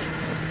 Anyway,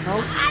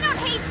 Nope. I don't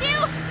hate you!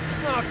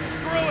 Oh,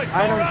 screw it! I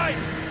don't- Alright!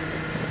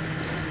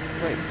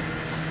 Wait.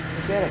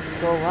 Forget it.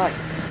 Go right.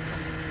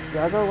 You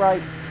gotta go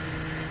right.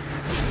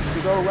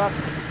 You go left.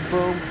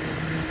 Boom.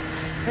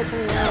 Hit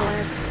the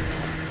avalanche.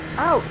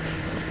 Ouch!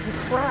 You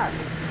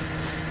crashed.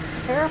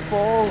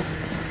 Careful.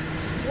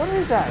 What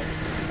is that? A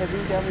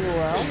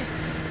VWL?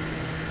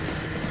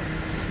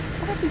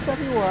 What a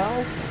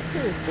VWL?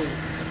 Seriously.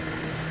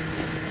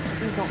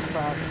 Please don't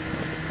crash.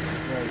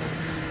 Great.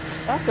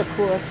 That's a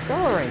cool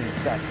accelerating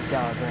set you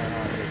got going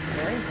on here,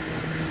 Terry.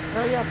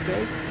 Hurry up,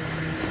 Jake.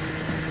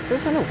 This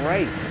isn't a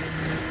race.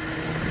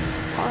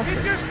 Honestly,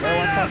 Keep your so speed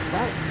what's up!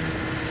 that?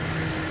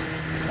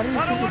 How do you I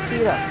don't keep want your to be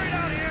speed up? buried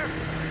out here.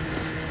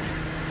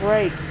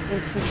 Great,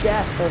 instant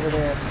death over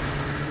there.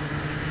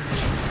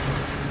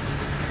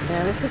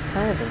 Man, this is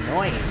kind of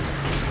annoying.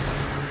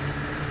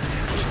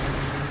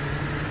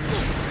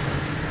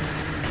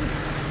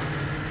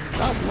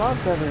 God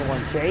loves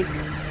everyone, Jake.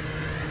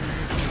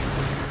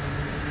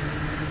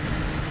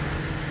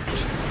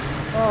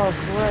 Oh,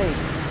 great.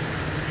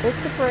 Hit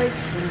the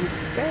brakes when you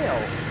fail.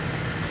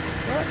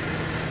 What?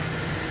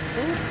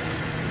 Oops.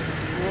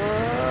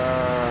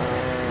 Whoa.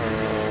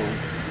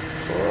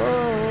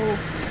 Whoa.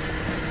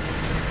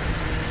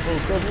 Oh,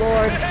 good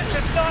lord. This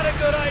is not a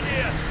good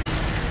idea.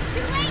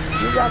 Too late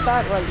now! You got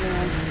that right,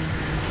 man.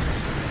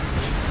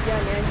 Yeah,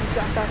 man, you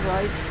got that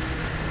right.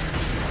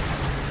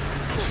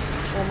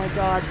 Oh my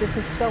god, this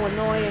is so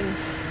annoying.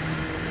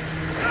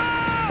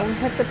 Don't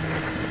hit the...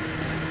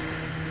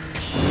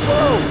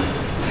 Whoa!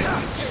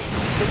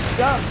 Good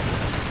jump!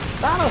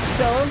 That'll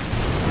show him!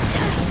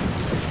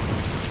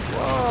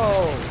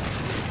 Whoa!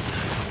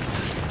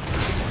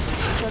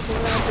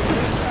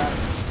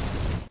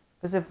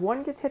 Because if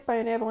one gets hit by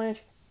an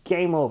avalanche,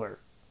 game over.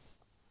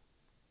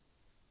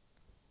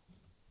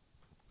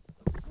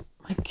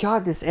 My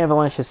god, this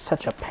avalanche is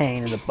such a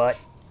pain in the butt.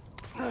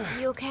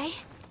 You okay?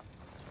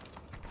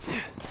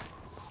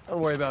 Don't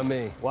worry about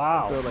me.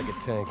 Wow. Build like a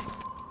tank.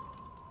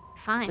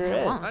 Fine, Sure I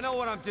is. won't. I know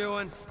what I'm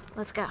doing.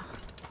 Let's go.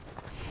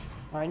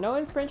 Alright, no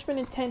infringement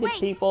intended, Wait.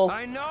 people.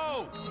 I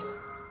know.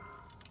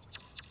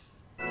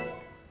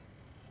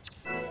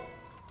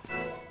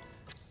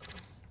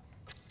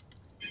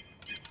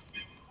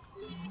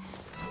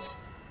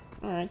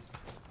 Alright.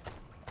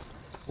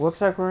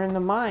 Looks like we're in the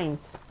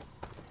mines,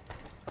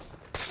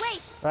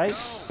 Wait! right?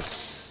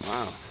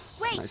 Wow.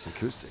 Wait! Nice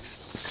acoustics.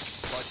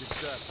 Watch your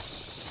step.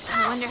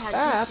 I wonder how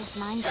Bats. deep this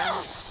mine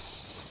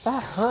goes.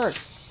 That hurts,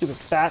 stupid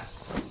bats.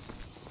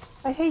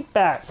 I hate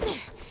bats.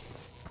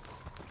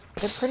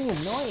 They're pretty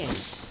annoying.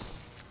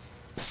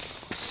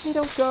 They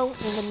don't go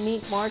in the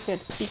meat market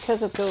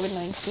because of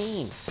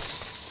COVID-19.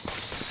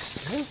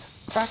 Are they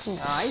cracking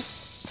eyes?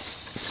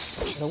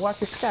 Better watch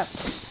your step.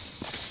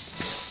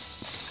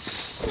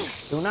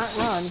 Do not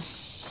run.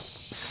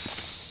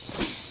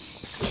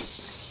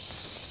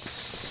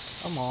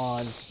 Come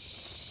on.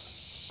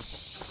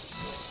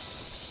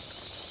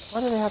 Why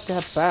do they have to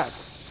have bats?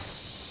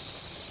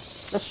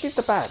 Let's shoot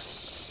the bats.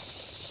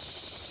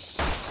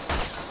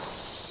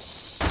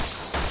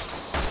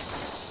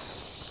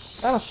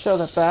 That'll show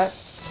the bat.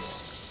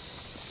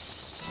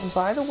 And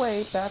by the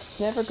way, bats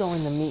never go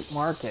in the meat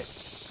market.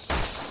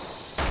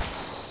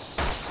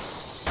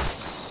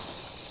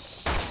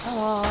 Come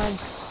on.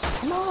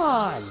 Come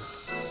on.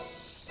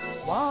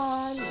 Come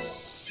on.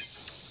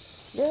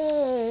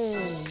 Yay.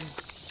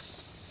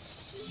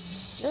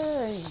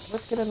 Yay.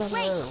 Let's get another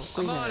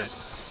green herb.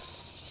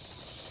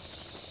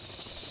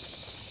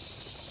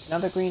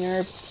 Another green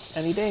herb.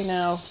 Any day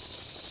now.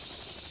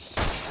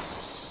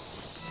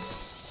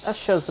 That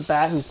shows the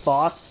bat who's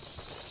boss.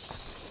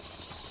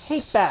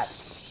 Hate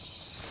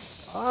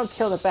bats. I'll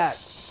kill the bat.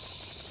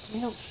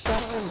 You know,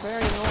 shut up,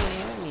 very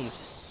annoying enemies.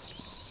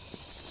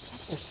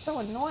 They're so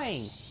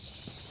annoying.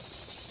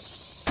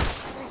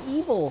 They're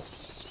evil.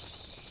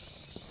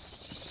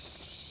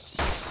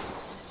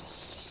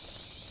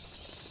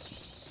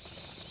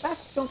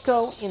 Bats don't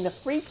go in the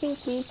freaking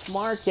meat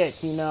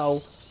market, you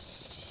know.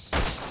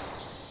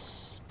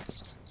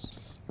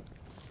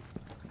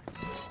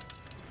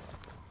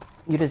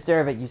 You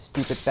deserve it, you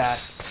stupid bat.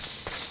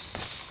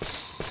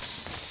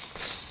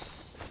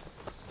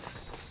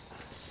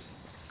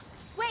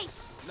 Wait!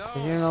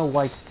 You know,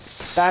 like,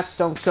 bats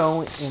don't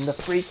go in the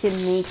freaking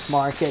meat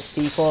market,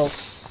 people.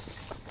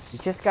 You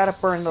just gotta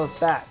burn those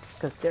bats,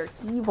 because they're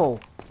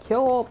evil.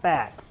 Kill all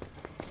bats.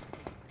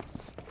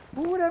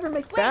 Who would ever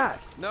make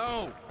bats?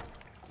 No.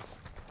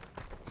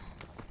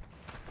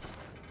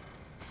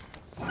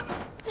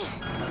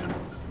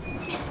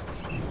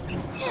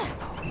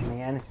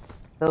 Man,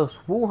 those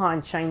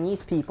Wuhan Chinese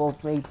people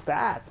made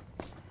bats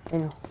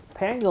and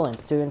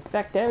pangolins to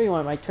infect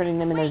everyone by turning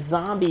them into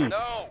zombies.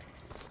 No.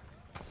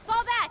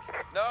 Fall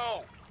back!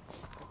 No.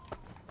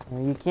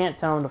 You can't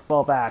tell them to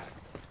fall back.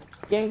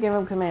 You can't give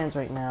them commands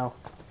right now.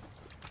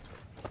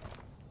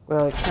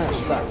 Well, it kind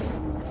of sucks.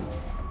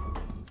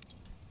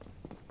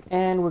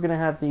 And we're gonna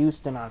have the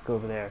Ustanok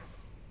over there.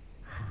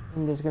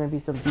 And there's gonna be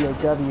some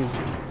BOW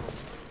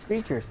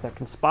creatures that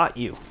can spot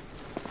you.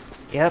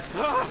 Yep.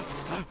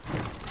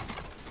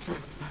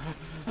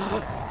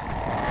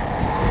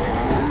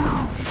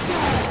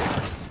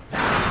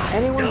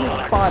 Anyone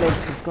who's spotted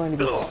is going to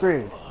be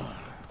screwed.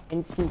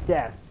 Instant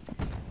death.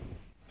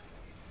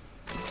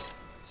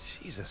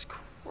 Jesus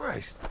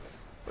Christ.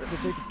 What does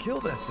it take to kill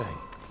that thing?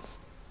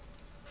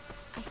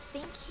 I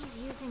think he's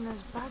using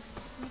those bugs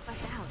to sniff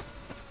us out.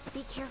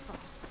 Be careful.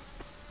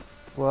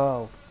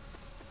 Whoa.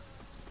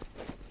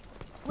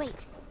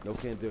 Wait. No,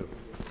 can't do.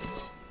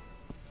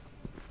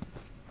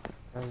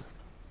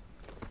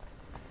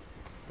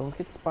 Don't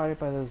get spotted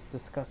by those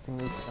disgusting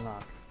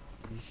Ustanok.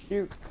 You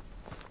shoot,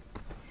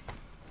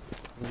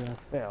 you're gonna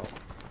fail.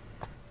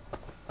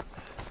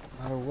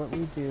 No matter what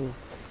we do,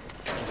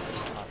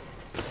 it's not.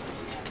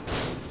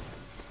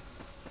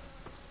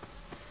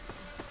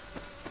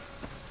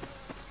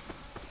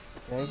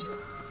 Jake.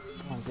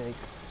 Come on, Jake.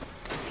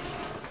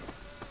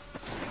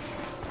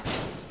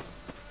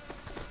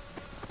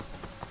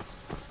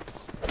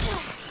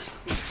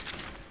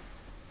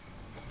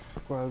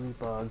 Grody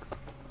bugs.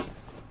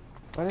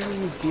 Why do we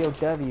use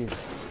BOWs?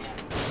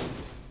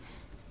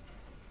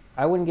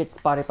 I wouldn't get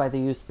spotted by the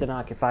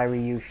Ustanok if I were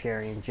you,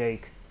 Sherry and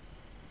Jake.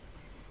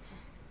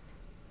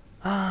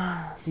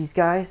 These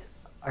guys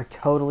are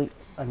totally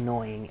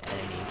annoying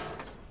enemy.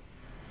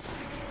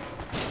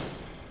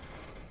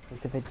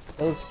 Because if it's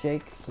those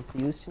Jake, if the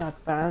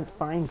Ustanok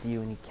finds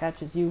you and he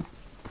catches you,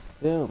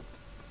 boom,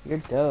 you're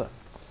done.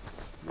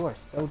 You are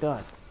so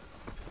done.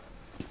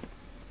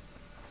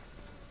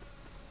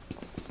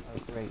 Oh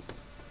great.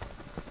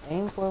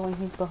 Aim for when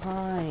he's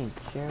behind,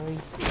 Sherry.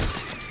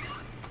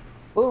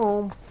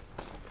 Boom!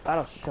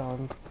 That'll show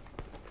him.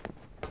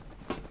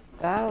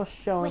 That'll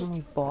show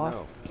him, boss.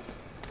 No.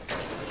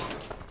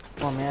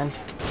 Come on, man.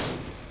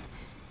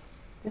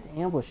 This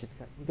ambush is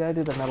good. You gotta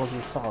do the Metal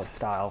Gear Solid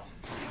style.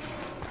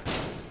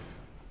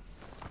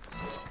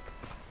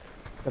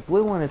 The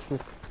blue one is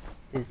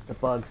the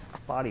bug's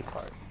body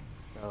part.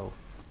 So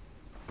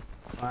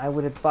I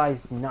would advise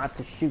not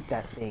to shoot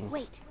that thing.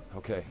 Wait.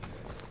 Okay.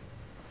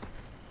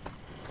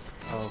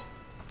 Oh,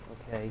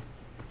 okay.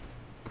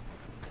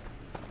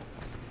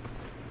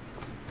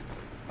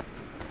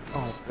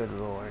 Oh, good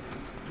lord.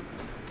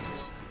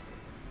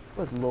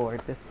 Good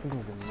lord, this thing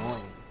is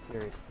annoying.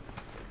 Seriously.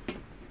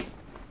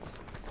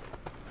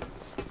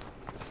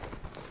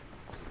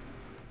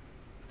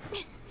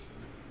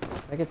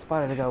 I get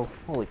spotted, I go,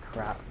 holy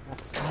crap,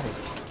 that's spotted.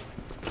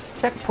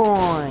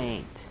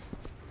 Checkpoint!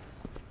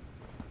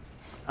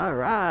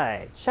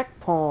 Alright,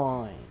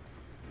 checkpoint!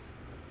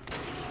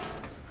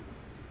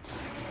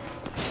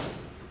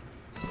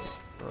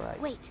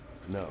 Right. Wait.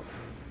 No.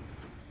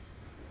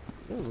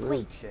 You're rude,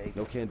 Wait. Jake.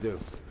 No can do.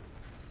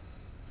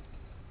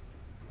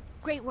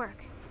 Great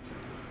work.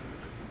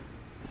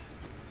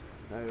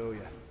 I owe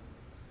ya.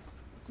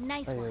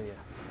 Nice I hear one. ya.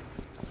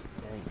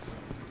 Thanks.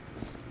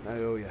 I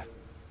owe ya.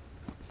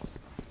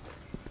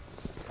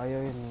 I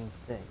owe you means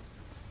thing.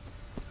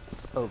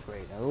 Oh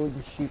great, I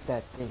wouldn't shoot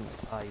that thing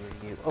if I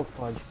were you. Oh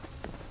fudge.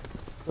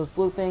 Those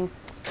blue things.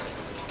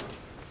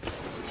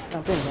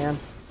 Jump in, man.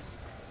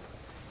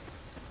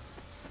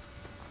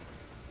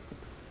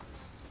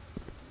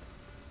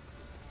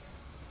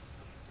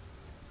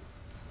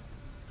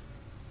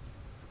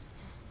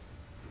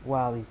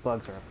 Wow, these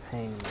bugs are a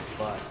pain in the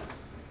butt.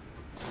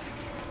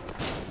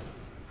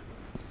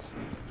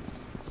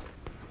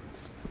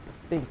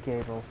 Think,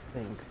 Gabriel,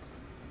 think.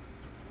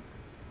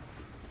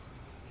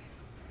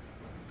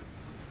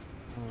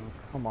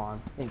 Come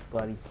on, think,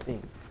 buddy,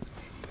 think.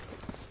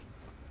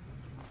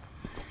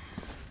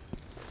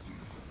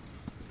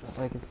 Not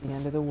like it's the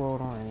end of the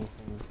world or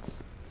anything.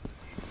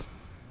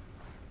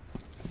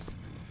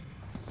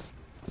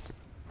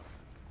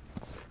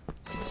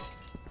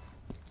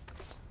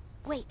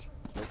 Wait.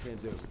 No can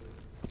do.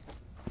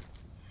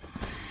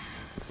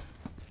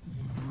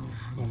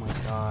 Oh my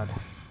god.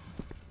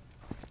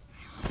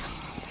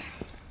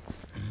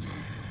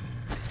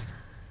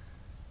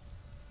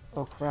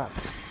 Oh crap.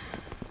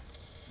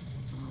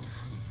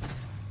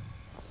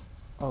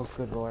 Oh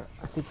good lord.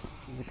 I think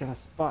he's gonna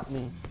spot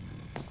me.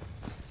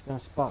 He's gonna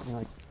spot me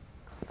like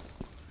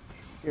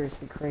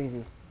seriously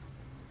crazy.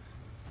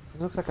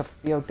 It looks like a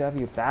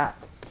BOW bat.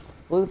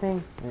 Blue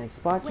thing, when they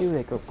spot you,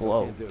 they go No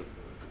glow. can do.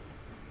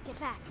 Get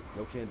back.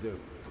 No can do.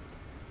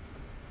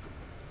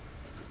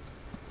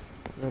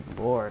 Good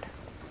lord.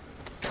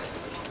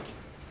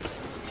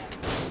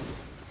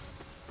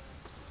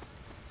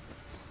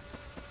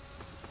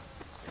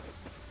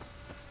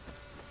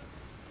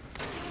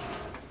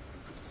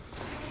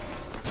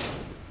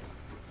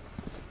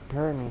 You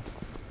heard me.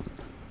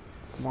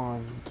 Come on,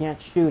 you can't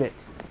shoot it.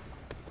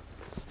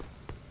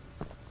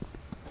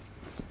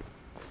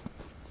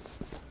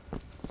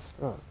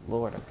 Oh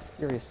lord, I'm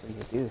seriously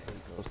you do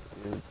hate those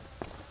dudes.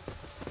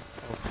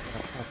 Oh,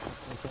 crap.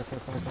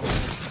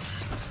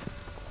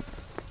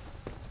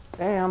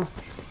 Bam!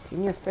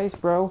 In your face,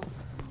 bro.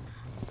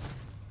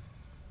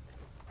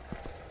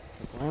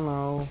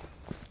 Ammo.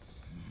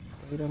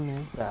 Wait a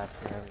minute. That's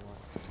for everyone.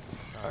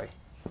 Sorry.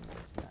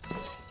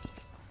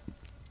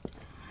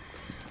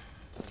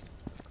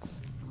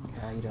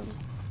 Kitem.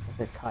 I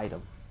said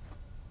Kitem.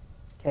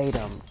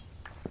 Kitem.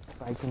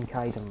 Fighting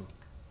Kitem.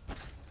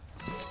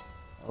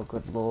 Oh,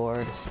 good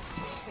lord.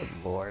 Good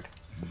lord.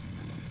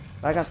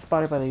 If I got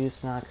spotted by the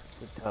Ustanok,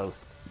 good toast.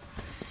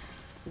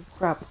 Oh,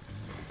 crap.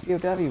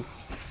 POW.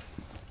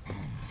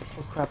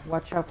 Oh crap,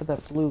 watch out for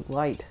that blue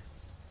light.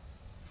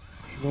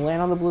 You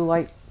land on the blue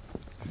light,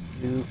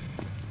 you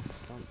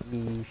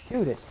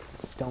shoot it.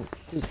 Don't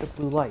shoot the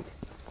blue light.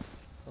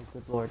 Oh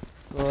good lord.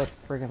 Good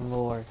friggin'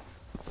 lord.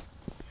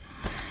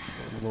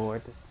 Good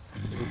lord. This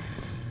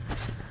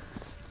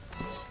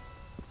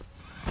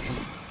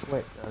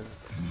quit, does it?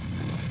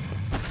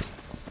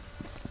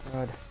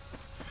 God.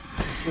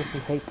 I seriously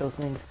hate those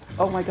things.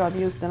 Oh my god,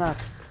 the Ustanok.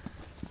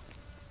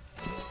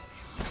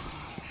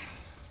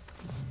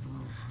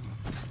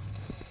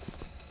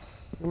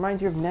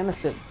 Reminds you of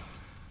Nemesis.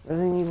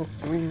 Resident Evil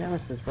 3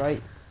 Nemesis,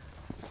 right?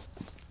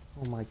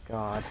 Oh my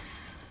god.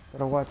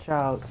 Better watch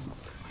out.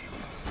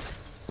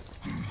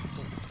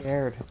 I'm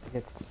scared to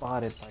get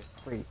spotted by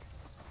freaks.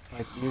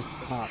 Like used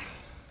to not.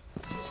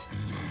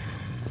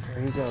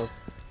 There he goes.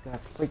 He's gonna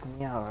freak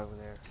me out over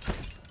there.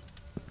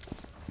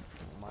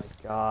 Oh my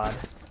god.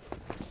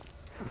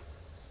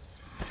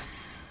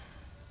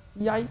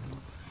 Yikes.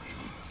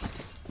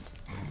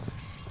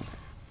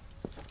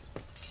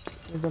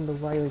 Give them the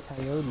Wile E.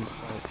 Coyote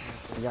fight.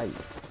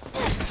 Yikes.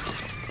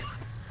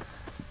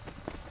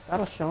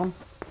 That'll show him.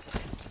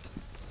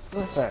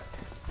 Perfect.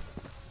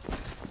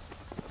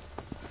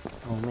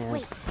 Oh man.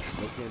 Wait.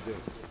 No, can't do.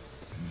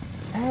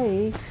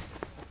 Hey!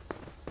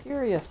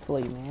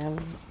 Seriously, man.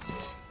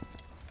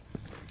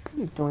 What are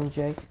you doing,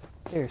 Jake?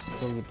 Seriously,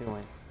 what are you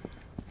doing?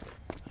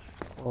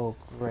 Oh,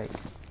 great.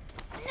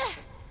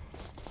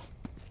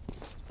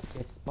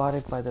 Get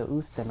spotted by the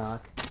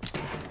Ustanok.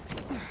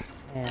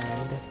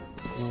 And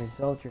you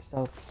result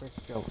yourself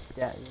risk your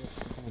death.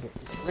 It's gonna get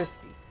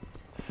risky.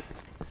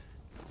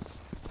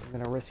 You're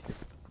gonna risk it.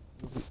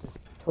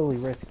 Totally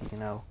risky, you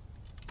know.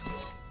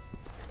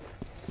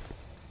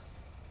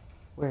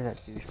 Where's that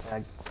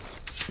douchebag?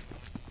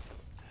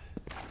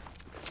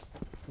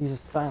 Use a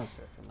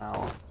silencer from now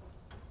on.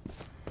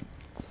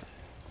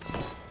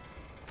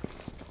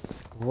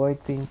 Avoid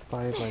being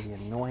spotted by the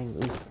annoying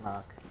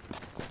Ustanok.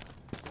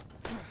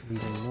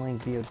 These annoying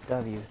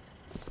BOWs.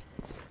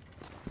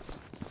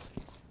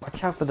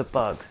 Watch out for the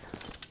bugs.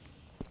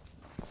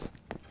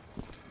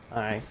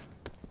 Alright.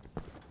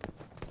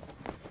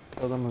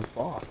 Tell them move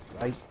off,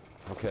 right?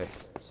 Okay.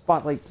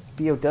 Spotlight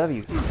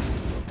BOWs.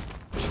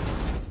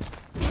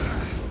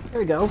 There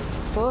we go.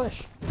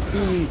 Push.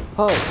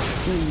 Ho.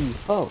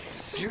 Ho.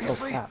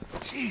 Seriously? Oh, crap.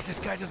 Jeez, this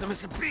guy doesn't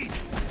miss a beat.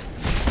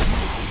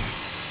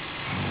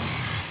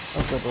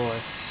 Oh, good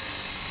lord.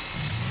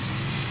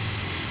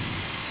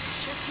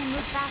 Sure can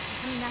move fast for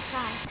something that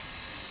size.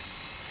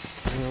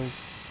 Really?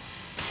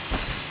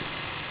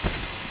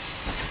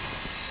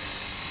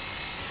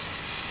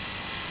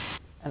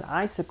 An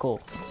icicle.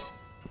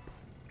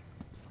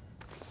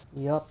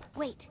 Yup.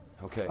 Wait.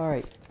 Okay.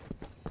 Alright.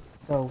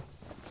 So,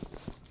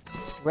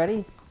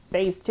 ready?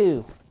 Phase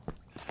 2.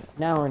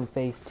 Now we're in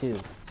phase 2.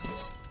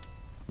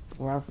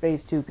 We're on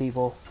phase 2,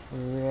 people.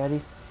 You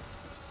ready?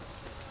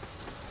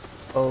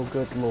 Oh,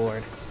 good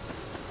lord.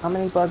 How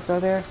many bugs are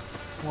there?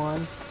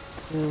 1,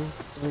 2,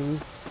 3,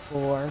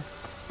 4.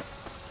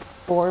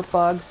 4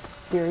 bugs?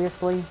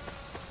 Seriously?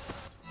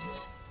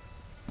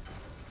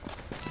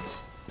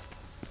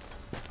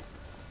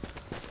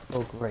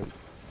 Oh, great.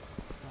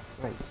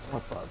 Oh, great.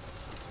 More bugs.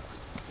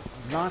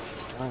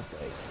 Obnoxious, aren't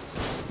they?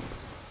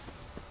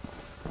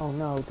 Oh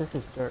no, this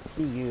is dirt.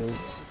 Be you.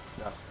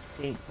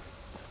 Big.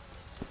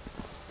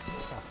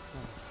 Oh,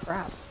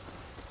 crap.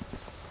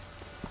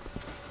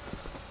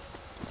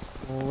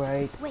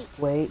 Wait.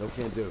 Wait. No,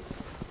 can't do.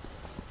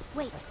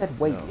 Wait. I said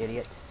wait, No.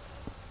 idiot.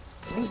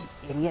 Wait,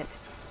 idiot.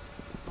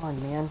 Come on,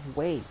 man.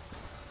 Wait.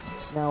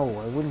 No,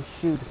 I wouldn't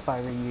shoot if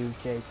I were you,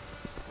 Jake.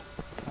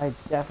 I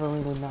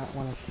definitely would not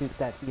want to shoot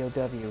that BOW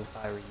if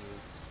I were you.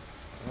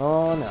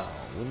 Oh no,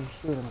 wouldn't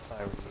shoot him if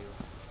I were you.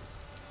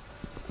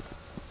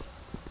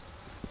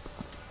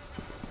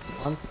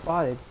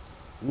 Unspotted,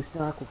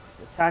 Ustanok will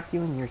attack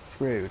you and you're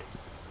screwed.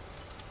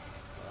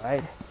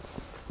 Alright?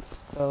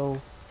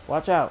 So,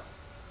 watch out.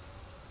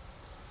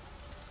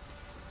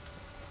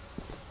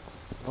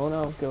 Oh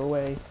no, go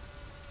away.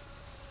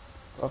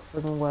 Go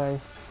friggin' away.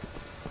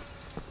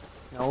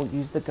 No,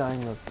 use the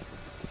gun, look.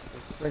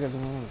 Frig of the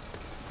enemy.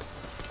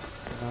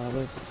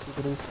 Let's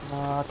stupid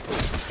Ustanok.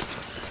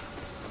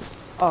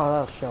 Oh,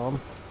 that'll show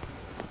him.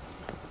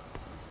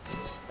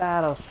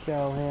 That'll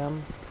show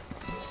him.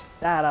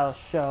 That'll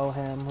show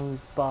him who's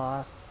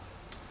boss.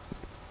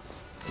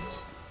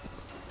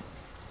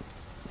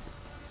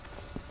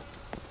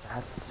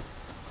 That's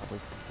probably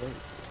great.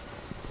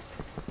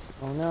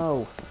 Oh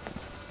no!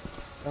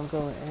 Don't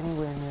go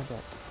anywhere near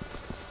that.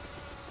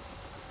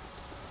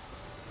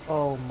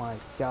 Oh my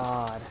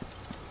god.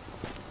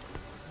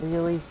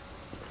 Really?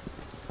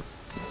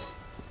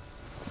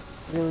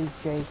 Really,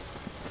 Jake?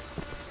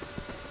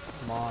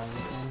 Come on,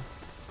 man.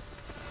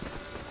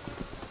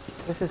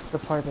 This is the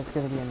part that's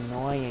gonna be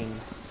annoying.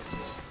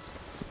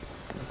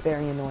 A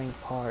very annoying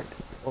part.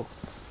 Oh.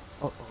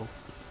 Uh-oh.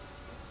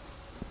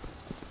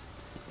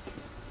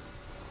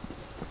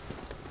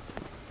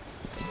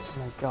 Oh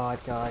my god,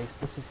 guys.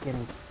 This is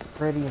getting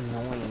pretty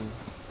annoying.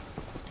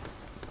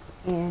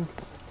 And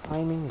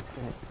timing is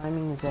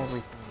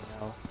everything, you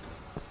know.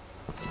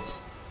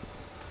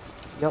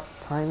 Yup,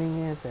 timing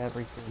is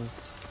everything.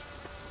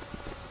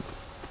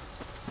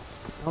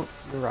 Oh,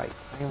 you're right.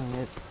 Timing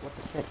is what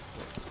the shit.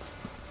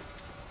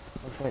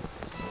 Okay.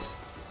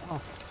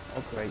 Oh,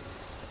 oh great.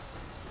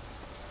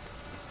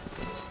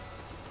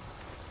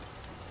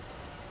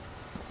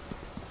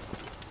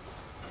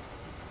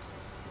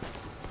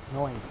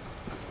 Annoying.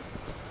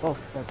 Oh,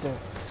 that's it.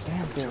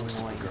 Damn, they're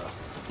annoying.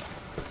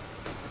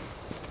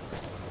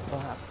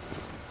 Crap.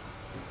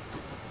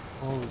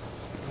 Oh,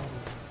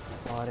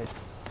 got it.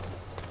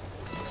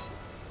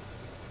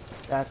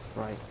 That's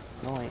right.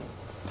 Annoying.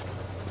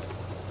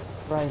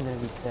 Brian gonna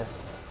be pissed.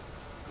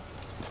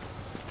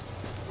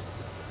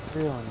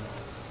 Real annoying.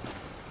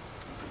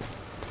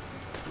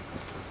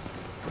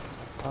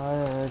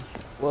 Fudge.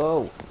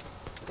 Whoa.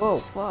 Whoa,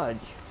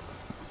 fudge.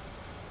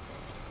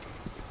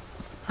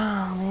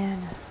 Oh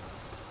man.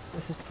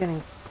 This is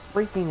getting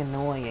freaking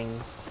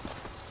annoying.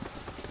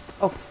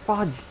 Oh,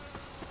 fudge.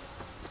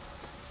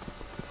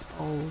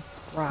 Oh,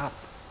 crap.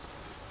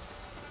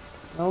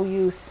 No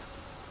use.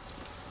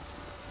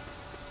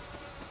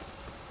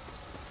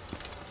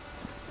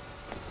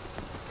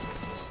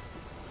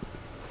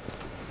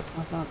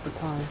 That's not the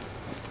time.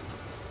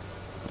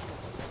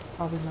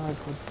 Probably not a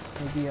good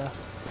idea.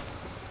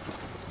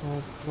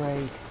 Oh,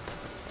 great.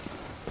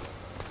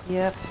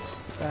 Yep,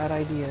 bad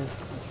ideas.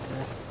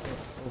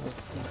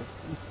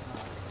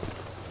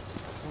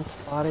 I'm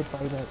spotted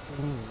by that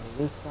thing.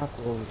 The loose stock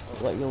will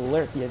let you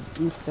alert the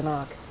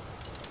Ustanok.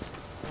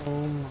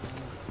 Oh my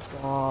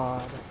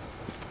god.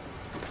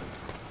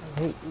 I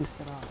hate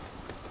Ustanok.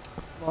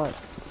 But,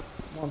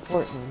 more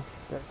importantly,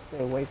 gotta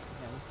stay away from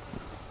him.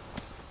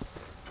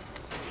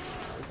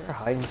 Is there a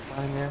hiding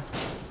spot in there?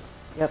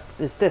 Yep,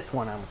 it's this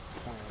one I'm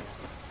pointing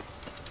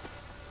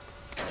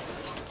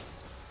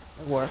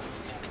at. It works.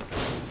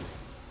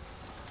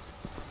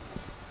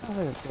 Sounds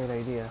like a great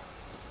idea.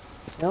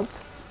 Nope.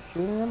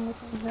 Shooting them with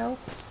no help?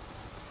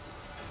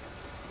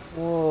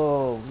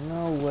 Whoa,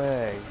 no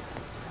way.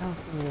 I don't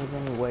think there's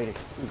any way to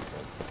shoot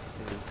those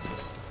two.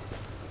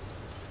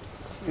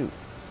 Shoot.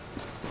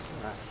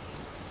 Gosh.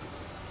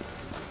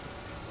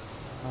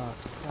 Oh,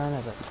 kind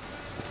of a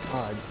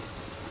fudge.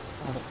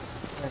 Kind of a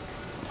frick.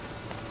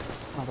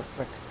 Kind of a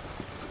frick.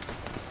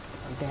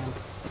 Oh, damn.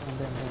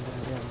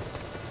 Damn.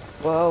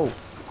 Whoa!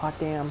 Hot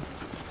damn. Oh,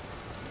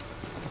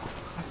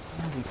 hot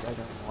damn, these guys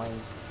are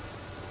annoying.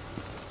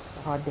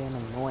 Hot damn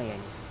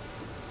annoying.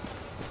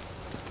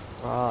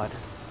 God.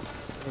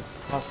 It's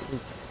possibly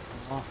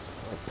off.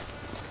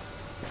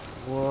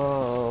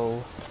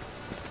 Whoa.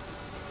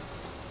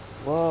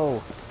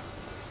 Whoa.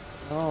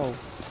 No.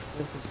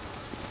 This is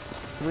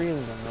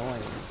really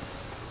annoying.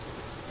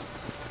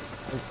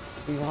 To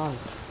be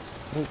honest,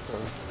 I hate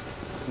those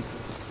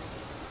people.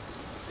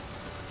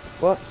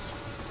 Whoops.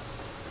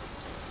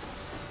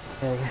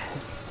 Okay.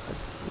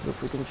 Let's see if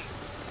we can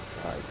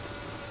try.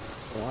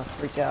 Don't want to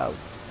freak out.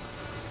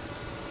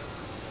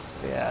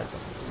 Yeah,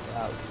 don't freak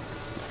out.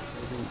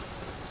 Maybe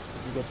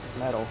you get the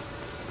metal.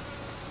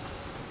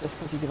 Just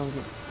because you don't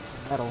get the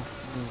metal,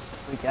 you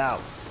freak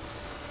out.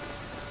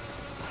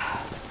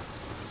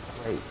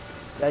 Great.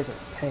 You guys are a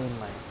pain in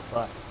my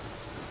butt.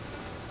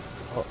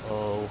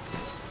 Uh-oh.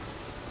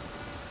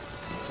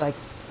 It's like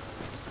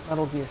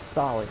Metal Gear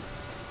Solid.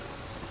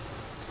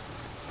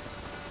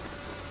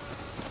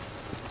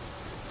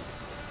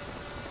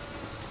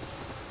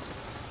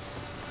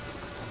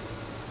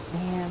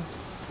 Man,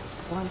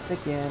 once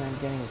again I'm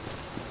getting a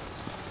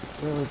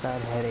really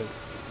bad headache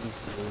these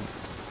days.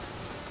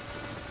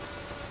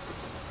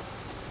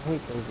 I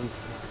hate those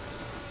Easter.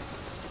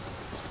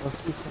 Those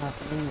Easter not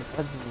mean it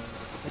doesn't mean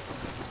it's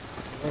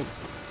great.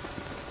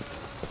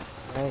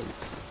 Great.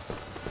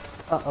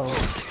 Uh-oh.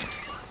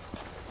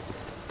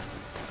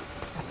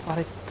 Got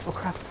spotted. Oh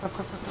crap.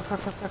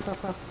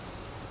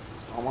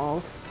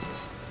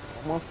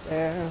 Almost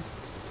there.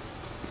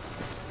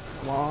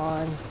 Come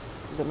on.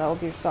 The Metal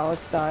Gear Solid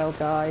style,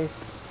 guys.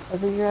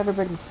 Have you ever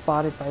been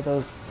spotted by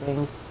those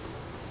things?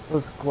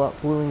 Those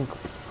glowing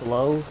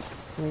glow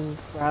thing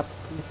crap,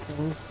 these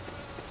things?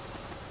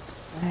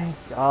 Thank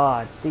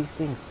God, these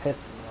things piss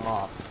me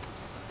off.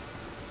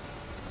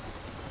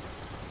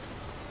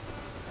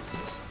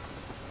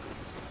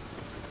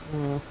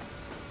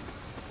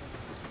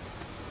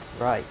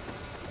 Right.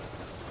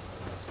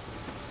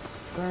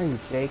 Where are you,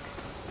 Jake?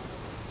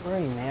 Where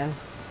are you, man?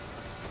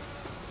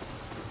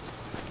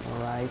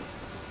 Alright.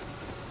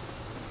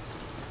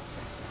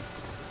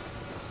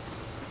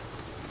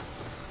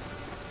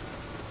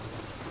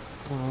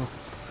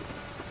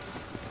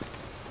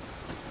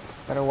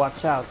 Better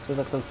watch out so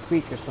that those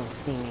creatures don't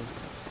see me.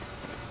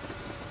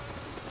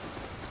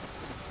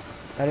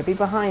 Better be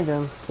behind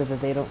them so that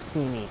they don't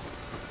see me.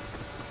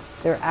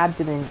 Their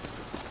abdomens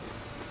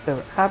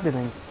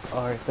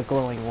are the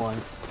glowing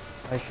ones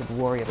I should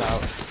worry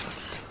about.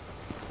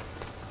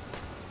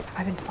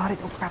 I've been spotted.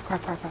 Oh crap.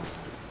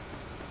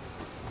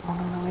 Oh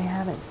no, I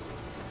haven't.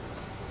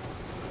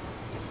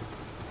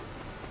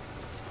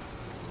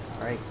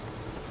 Alright.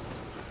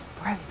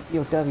 Why are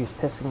these POWs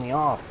pissing me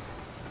off?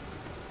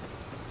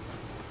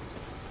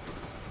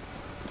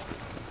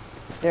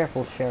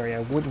 Careful, Sherry. I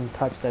wouldn't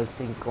touch those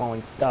things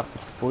glowing stuff,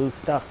 blue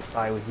stuff, if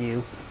I was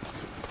you.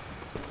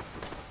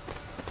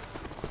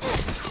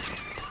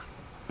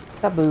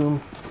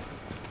 Kaboom.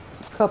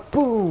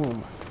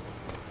 Kaboom!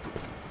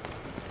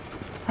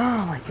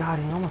 Oh my god,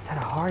 he almost had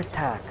a heart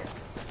attack.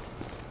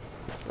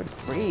 Good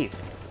grief.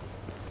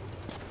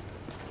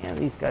 Yeah,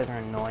 these guys are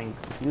annoying.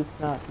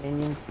 Ustanok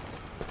minions.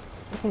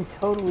 They can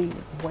totally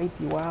wipe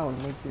you out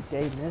and make your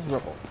day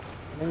miserable.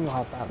 And then you'll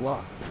have bad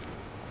luck.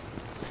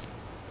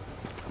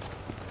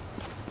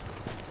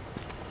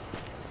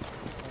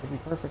 be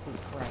perfectly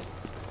correct.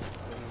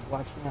 So be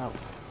watching out.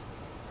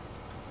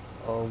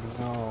 Oh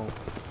no.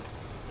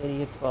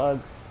 Idiot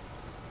bugs.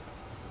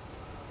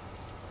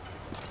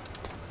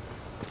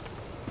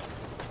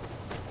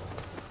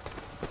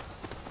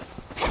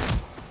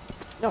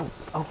 No!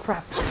 Oh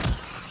crap!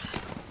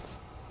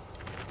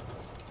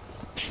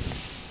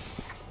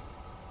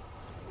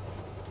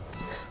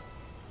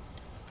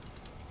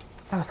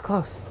 That was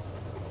close.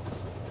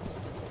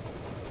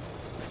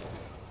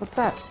 What's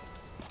that?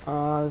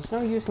 There's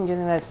no use in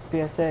getting that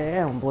PSA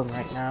emblem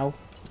right now.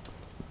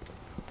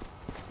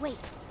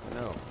 Wait.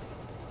 No.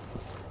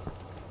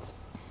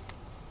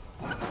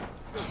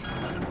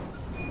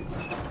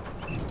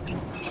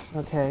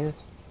 Okay, let's...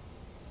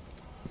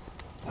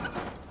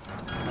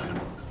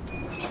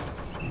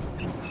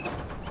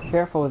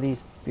 Careful with these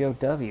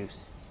BOWs.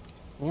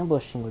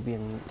 Ambushing would be a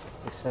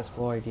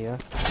successful idea.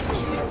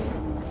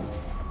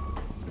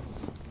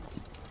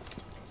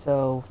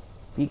 So,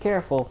 be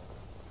careful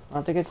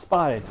not to get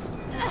spotted.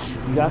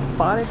 You got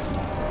spotted?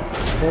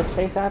 They'll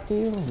chase after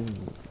you?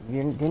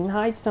 You didn't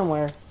hide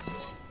somewhere.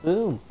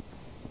 Boom.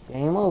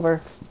 Game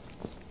over.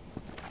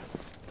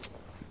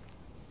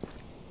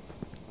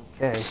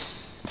 Okay.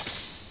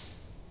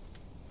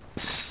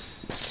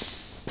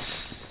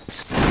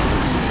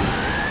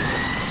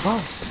 Oh.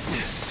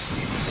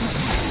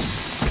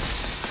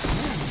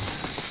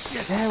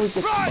 Shit! There we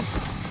go. Run!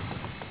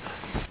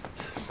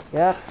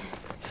 Yep.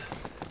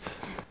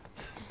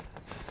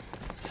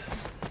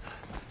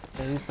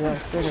 Use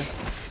that trigger.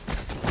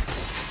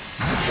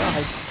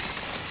 God.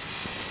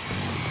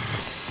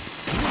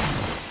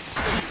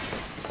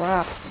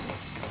 Crap.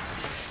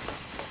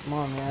 Come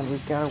on, man. We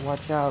gotta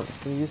watch out.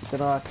 The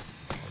Ustanok.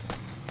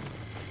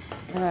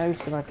 Yeah,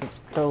 Ustanok could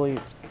totally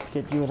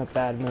get you in a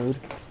bad mood.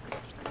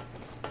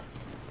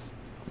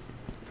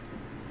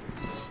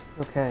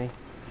 Okay.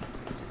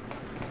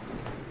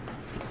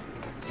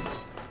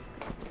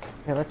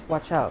 Okay, let's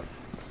watch out.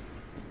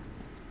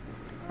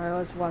 Alright,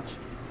 let's watch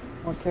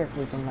more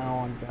carefully from now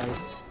on, guys.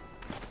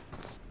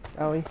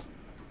 Shall we?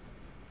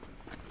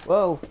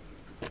 Whoa!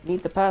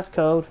 Need the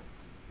passcode.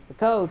 The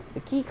code. The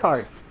key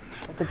card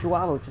that the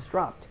Joavo just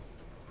dropped.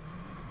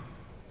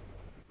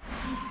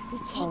 We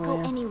can't Oh, go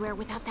man. anywhere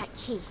without that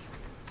key.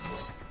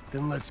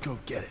 Then let's go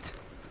get it.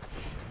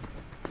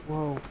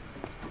 Whoa.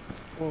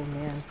 Whoa,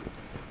 man.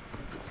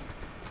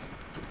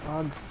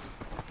 Bugs.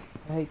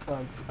 I hate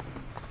bugs.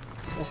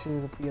 Especially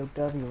with a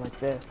BOW like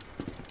this.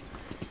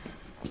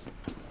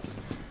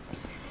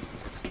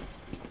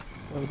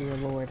 Oh dear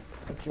lord.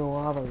 The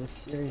Joavo is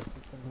seriously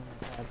putting me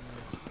in a bad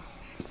mood.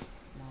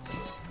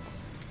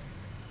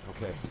 Come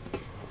Okay.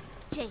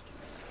 Jake,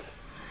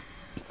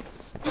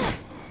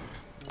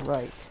 on.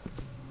 Right.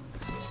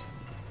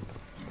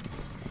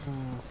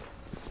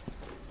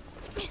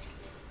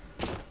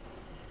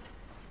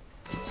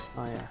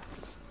 Oh yeah.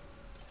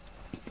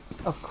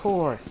 Of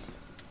course.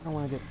 I don't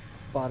want to get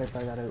spotted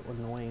by that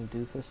annoying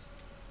doofus.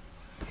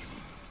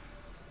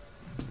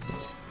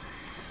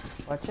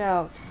 Watch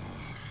out.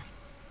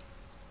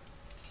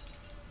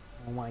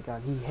 Oh my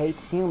god, he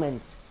hates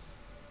humans.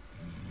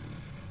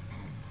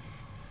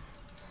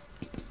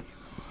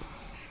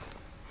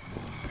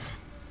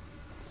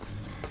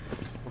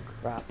 Oh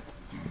crap.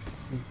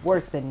 He's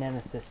worse than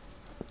Nemesis.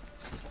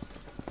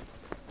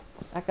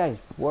 That guy's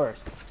worse.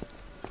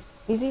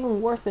 He's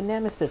even worse than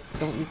Nemesis,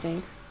 don't you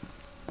think?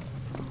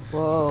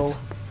 Whoa.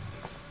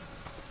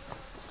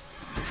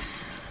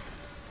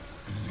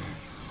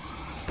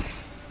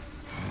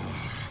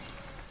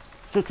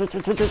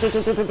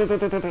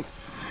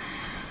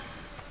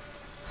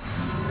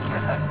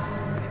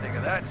 What do you think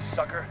of that,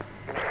 sucker?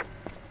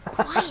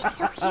 quiet,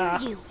 he'll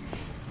hear you.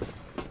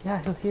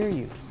 Yeah, he'll hear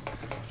you.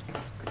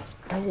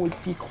 I would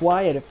be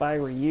quiet if I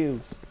were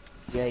you,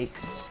 Jake.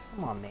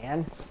 Come on,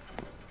 man.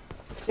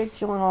 Jake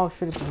Gyllenhaal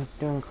should have been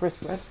doing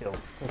Chris Redfield,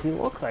 because he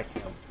looks like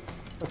him.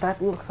 But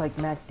that looks like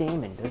Matt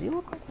Damon. Does he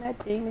look like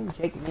Matt Damon,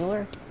 Jake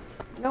Miller?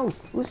 No,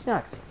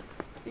 Usnax.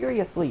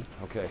 Seriously.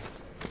 Okay.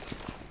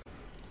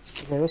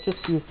 Okay, let's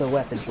just use the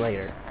weapons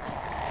later.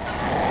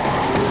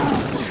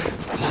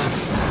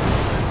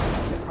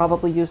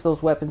 Probably use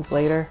those weapons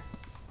later.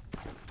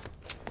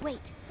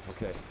 Wait,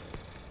 Okay.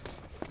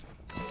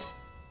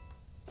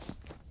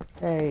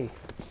 Hey.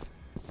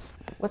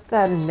 What's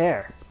that in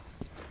there?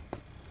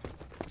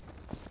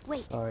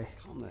 wait, Sorry.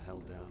 Calm the hell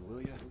down,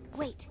 will ya?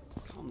 wait.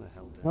 Calm the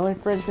hell down. No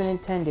infringement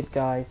intended,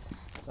 guys.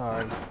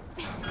 Sorry.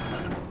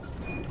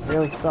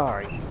 Really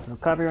sorry. No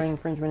copyright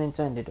infringement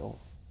intended. Oh.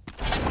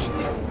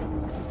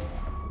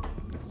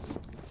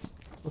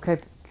 Okay,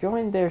 go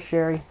in there,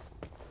 Sherry.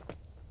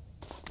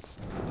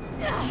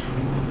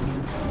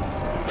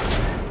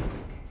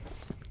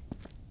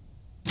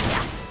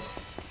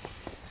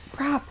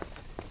 Crap!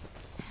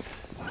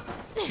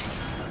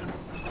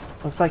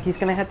 Looks like he's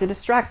gonna have to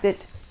distract it.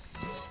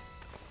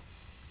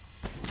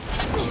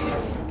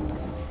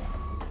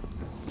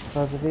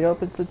 Because if he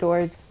opens the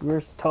door,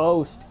 we're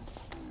toast.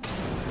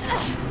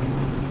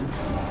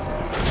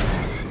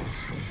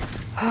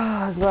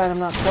 I'm glad I'm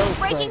not toast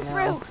Breaking right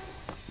through! now.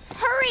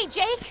 Hurry,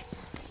 Jake!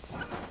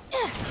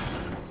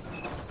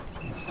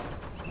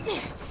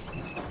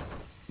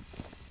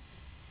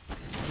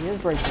 He is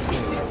breaking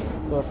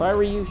through. So if I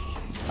were you,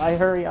 I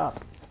hurry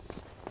up.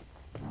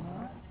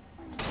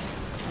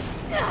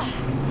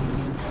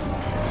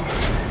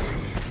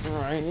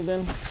 Alrighty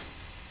then.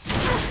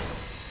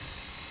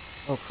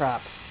 Oh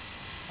crap.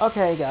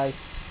 Okay, guys.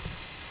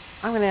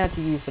 I'm gonna have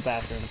to use the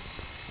bathroom.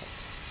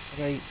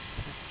 Okay,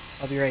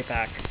 I'll be right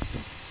back.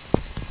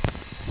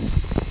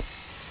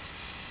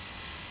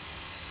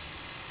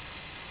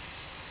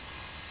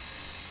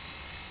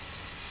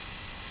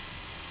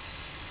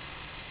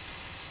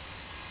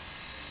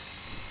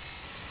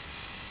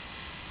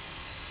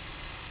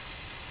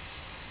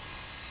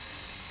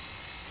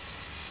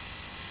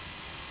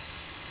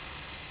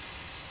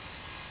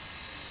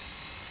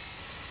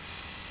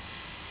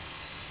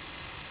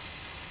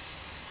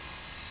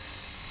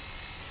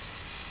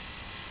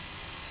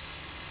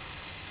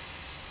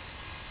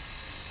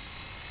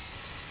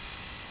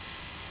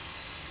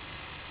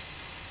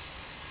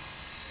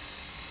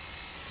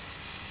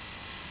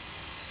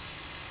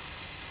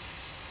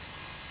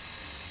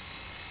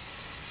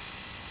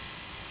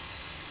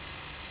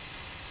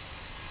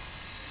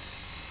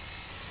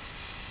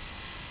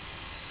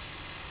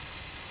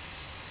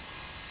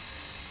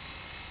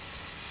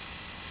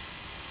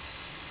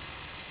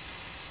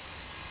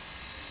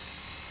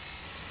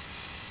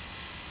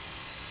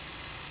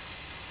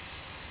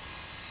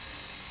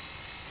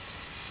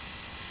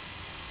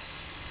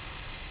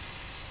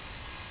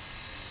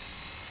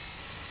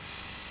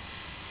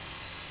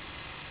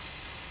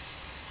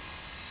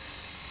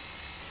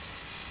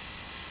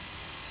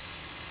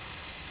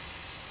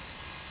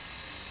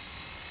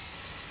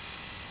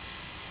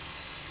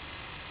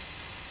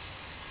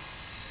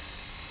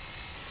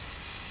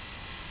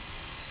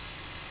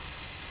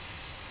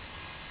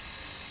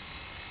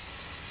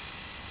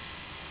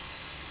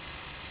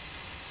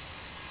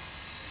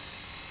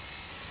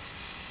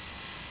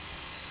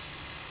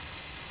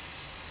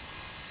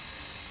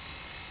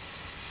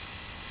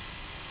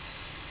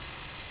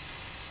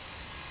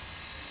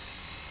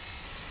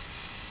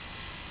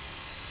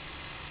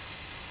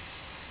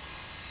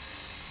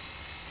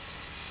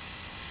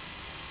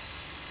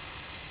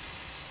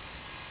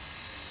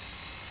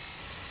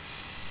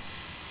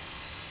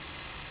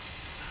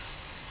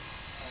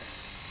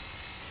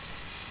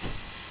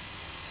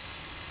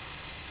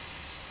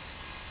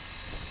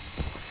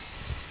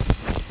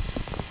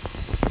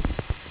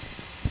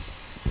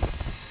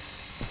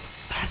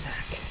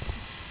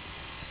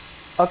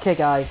 Okay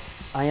guys,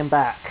 I am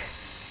back.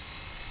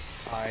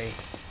 Sorry.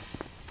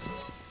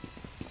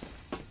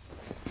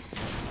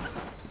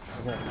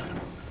 Okay.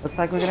 Looks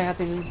like we're gonna have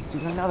to do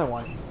another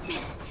one.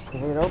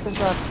 If it opens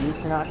up,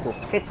 Usanok will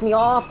piss me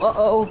off.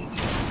 Uh-oh.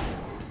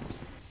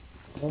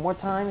 One more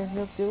time and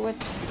he'll do it.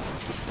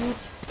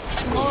 Each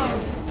more.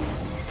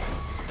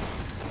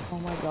 Oh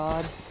my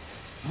god.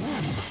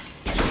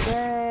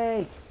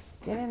 Yay!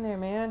 Get in there,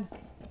 man.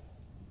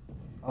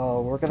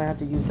 Oh, we're gonna have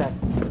to use that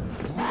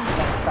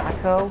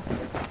backhoe.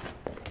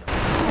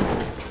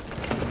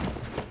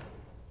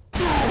 I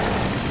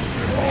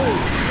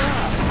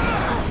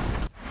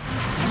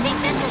think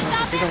this will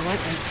stop it.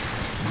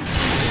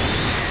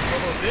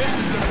 Oh, this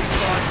is gonna be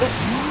fun.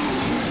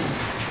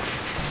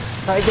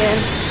 Try again.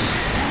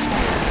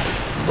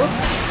 Whoop.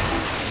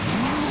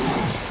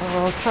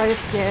 Oh, try it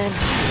again.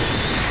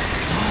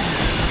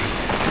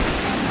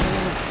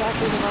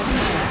 Exactly the right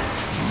time.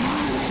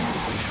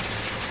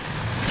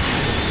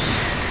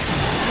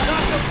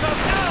 Not so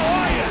tough now,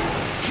 are you?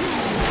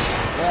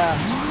 Yeah.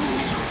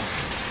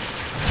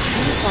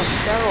 He's on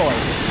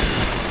steroids.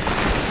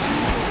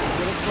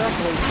 Get it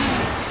correctly.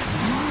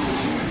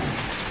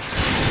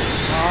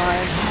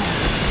 Alright.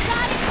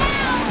 Got it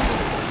now.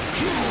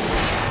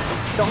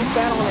 Don't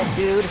bet on it,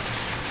 dude.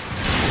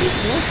 Keep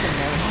missing,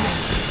 man.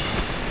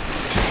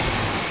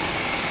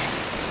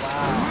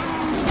 Wow.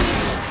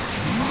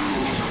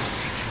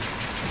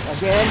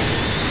 Again.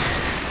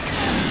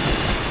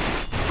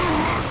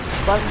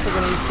 Buttons are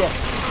gonna be sick.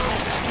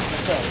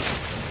 Okay.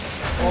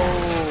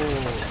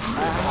 Oh.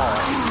 Ow.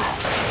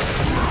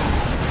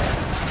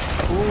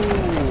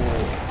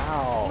 Ooh.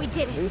 Ow. We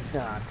did it.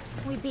 Usanok.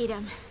 We beat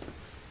him.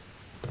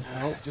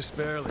 Nope. Just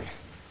barely.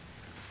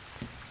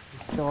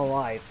 He's still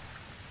alive.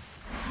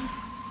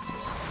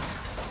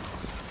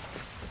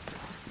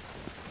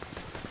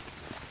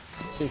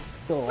 He's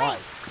still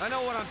alive. I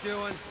know what I'm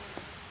doing.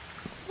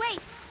 Wait.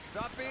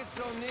 Stop being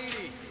so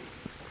needy.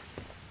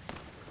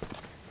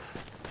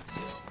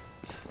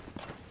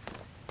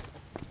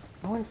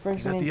 No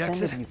infringement that the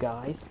intended, exit? you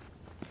guys.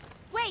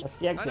 Wait. That's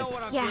the exit. I know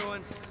what I'm Yeah.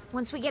 doing.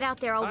 Once we get out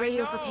there, I'll I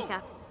radio for know.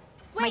 pickup.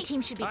 Wait. My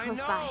team should be I close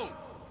know. by.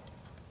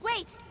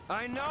 Wait.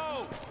 I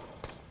know!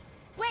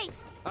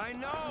 Wait. I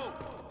know!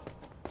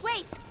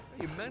 Wait.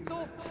 Are you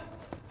mental?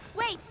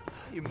 Wait.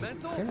 Are you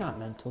mental? You're not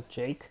mental,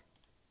 Jake.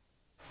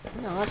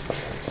 You're not.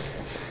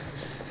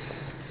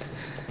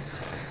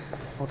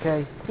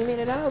 Okay, he made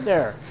it out of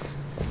there.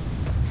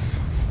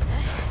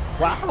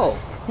 Wow,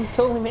 he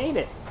totally made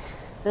it.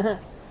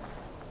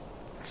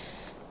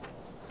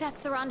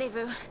 That's the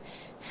rendezvous.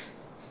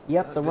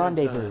 Yep, the Goddamn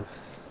rendezvous.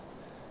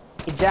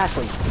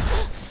 Exactly.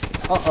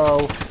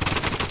 Uh-oh.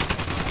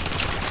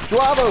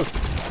 Bravos!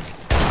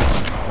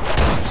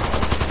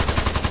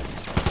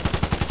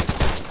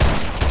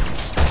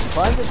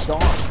 Why is it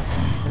gone?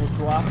 And it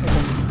dropped and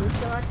then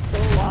Ustinok's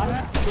still alive?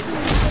 Did he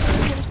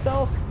kill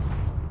himself?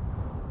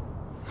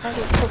 How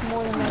did it took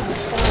more than that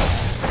himself?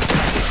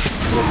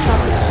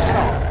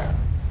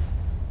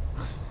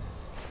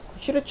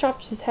 You should have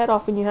chopped his head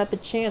off when you had the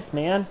chance,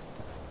 man.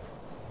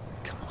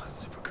 Come on,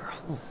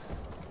 Supergirl.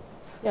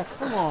 Yeah,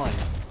 come on.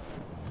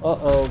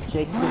 Uh-oh,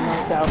 Jake's been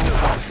knocked out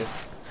unconscious.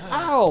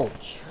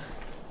 Ouch!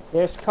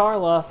 There's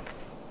Carla.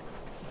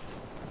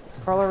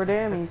 Carla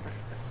Radames.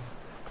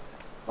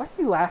 Why is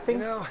he laughing?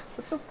 You know,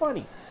 What's so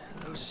funny?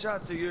 those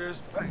shots of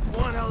yours packed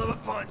one hell of a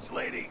punch,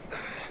 lady.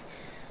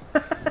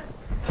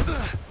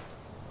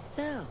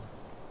 So,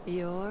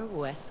 you're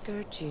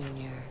Wesker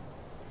Jr.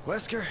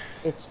 Wesker,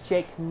 It's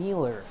Jake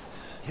Mueller.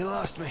 you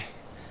lost me.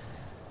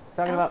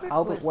 Talking about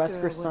Albert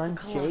Wesker's was son, a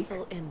Jake.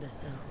 colossal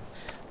imbecile.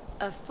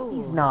 A fool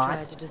He's who not.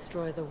 tried to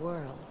destroy the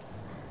world.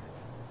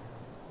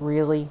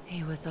 Really?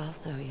 He was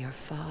also your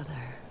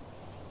father.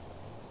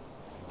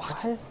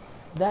 What? Is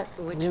that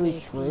Which really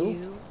makes true?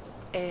 you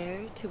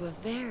heir to a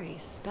very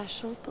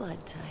special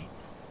blood type.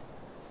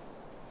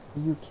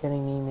 Are you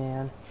kidding me,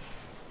 man?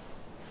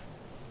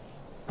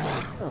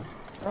 Oh,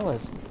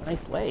 Carla's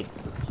nice legs.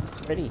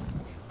 She's pretty.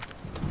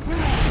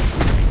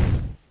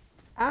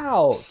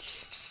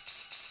 Ouch!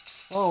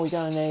 Oh, we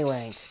got an A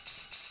rank.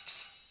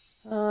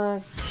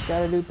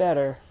 Gotta do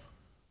better.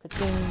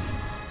 Ka-ching.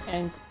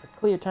 And a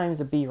clear time is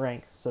a B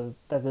rank, so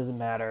that doesn't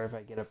matter if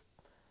I get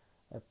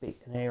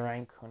an A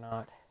rank or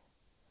not.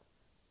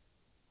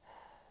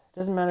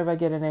 Doesn't matter if I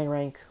get an A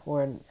rank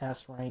or an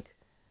S rank.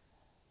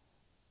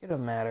 It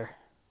doesn't matter.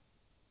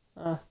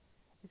 It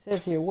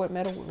says here what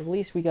medal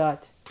release we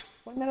got.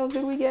 What medal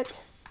did we get?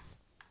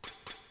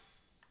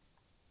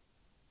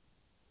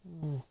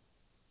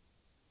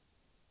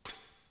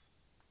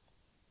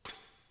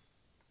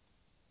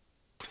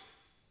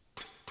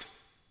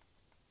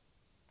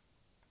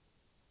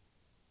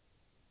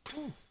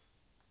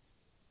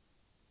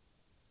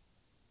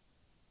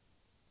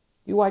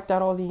 You wiped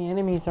out all the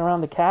enemies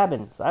around the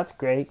cabins. That's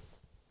great.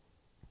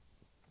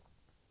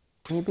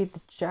 And you beat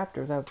the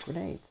chapter without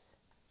grenades.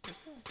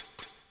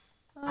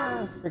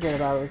 Forget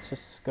about it. Let's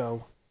just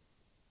go.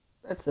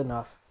 That's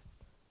enough.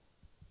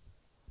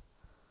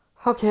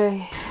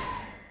 Okay.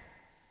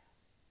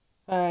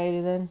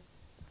 Alrighty then.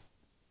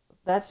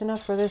 That's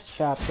enough for this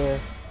chapter.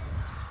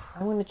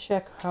 I'm gonna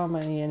check how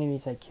many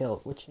enemies I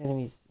killed. Which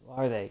enemies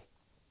are they?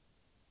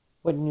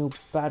 What new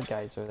bad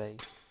guys are they?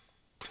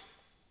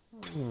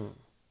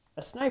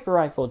 A sniper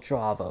rifle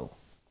Javo.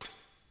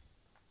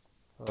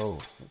 Oh,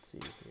 let's see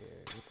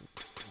here. Look at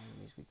the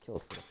enemies we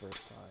killed for the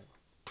first time.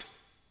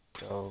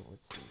 So,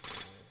 let's see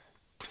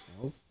here.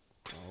 Nope.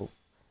 Nope.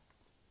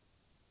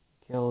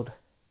 Killed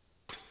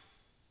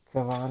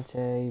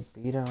Cavante,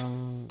 beat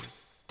him. Let's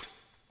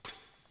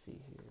see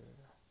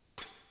here.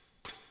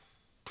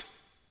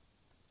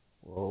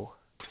 Whoa.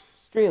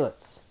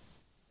 Streelets.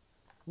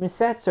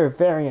 Misets are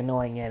very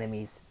annoying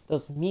enemies.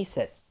 Those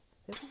Misets.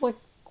 They look like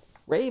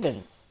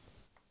ravens.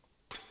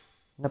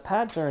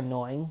 Napads are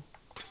annoying.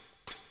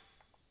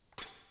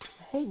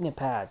 I hate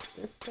Napads.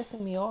 They're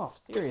pissing me off.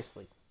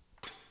 Seriously.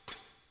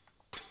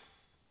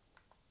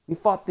 We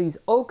fought these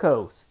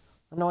Okos.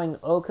 Annoying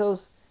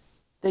Okos.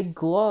 They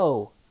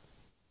glow.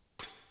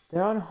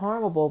 They're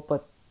unharmable,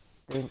 but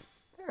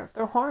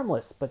they're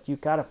harmless. But you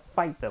gotta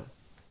fight them.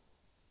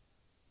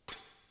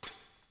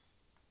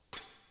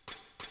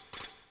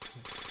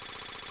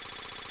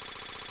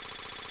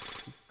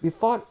 We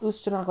fought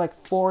Ustinok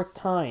like 4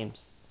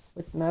 times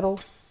with metal.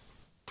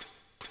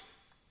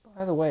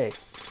 By the way,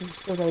 we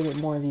still gotta get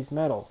more of these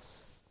medals.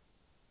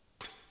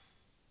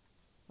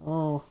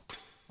 Oh,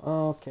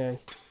 okay.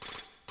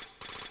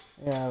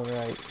 Yeah,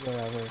 right,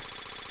 whatever.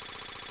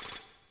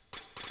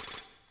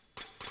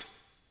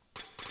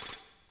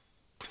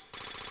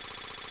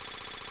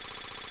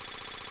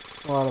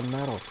 A lot of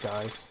medals,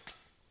 guys.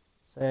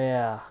 So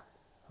yeah,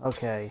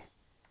 okay.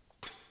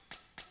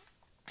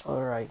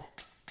 Alright.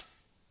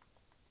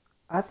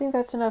 I think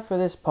that's enough for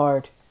this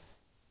part.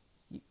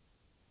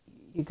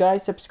 You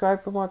guys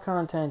subscribe for more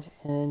content,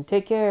 and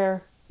take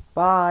care.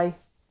 Bye.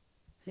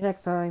 See you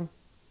next time.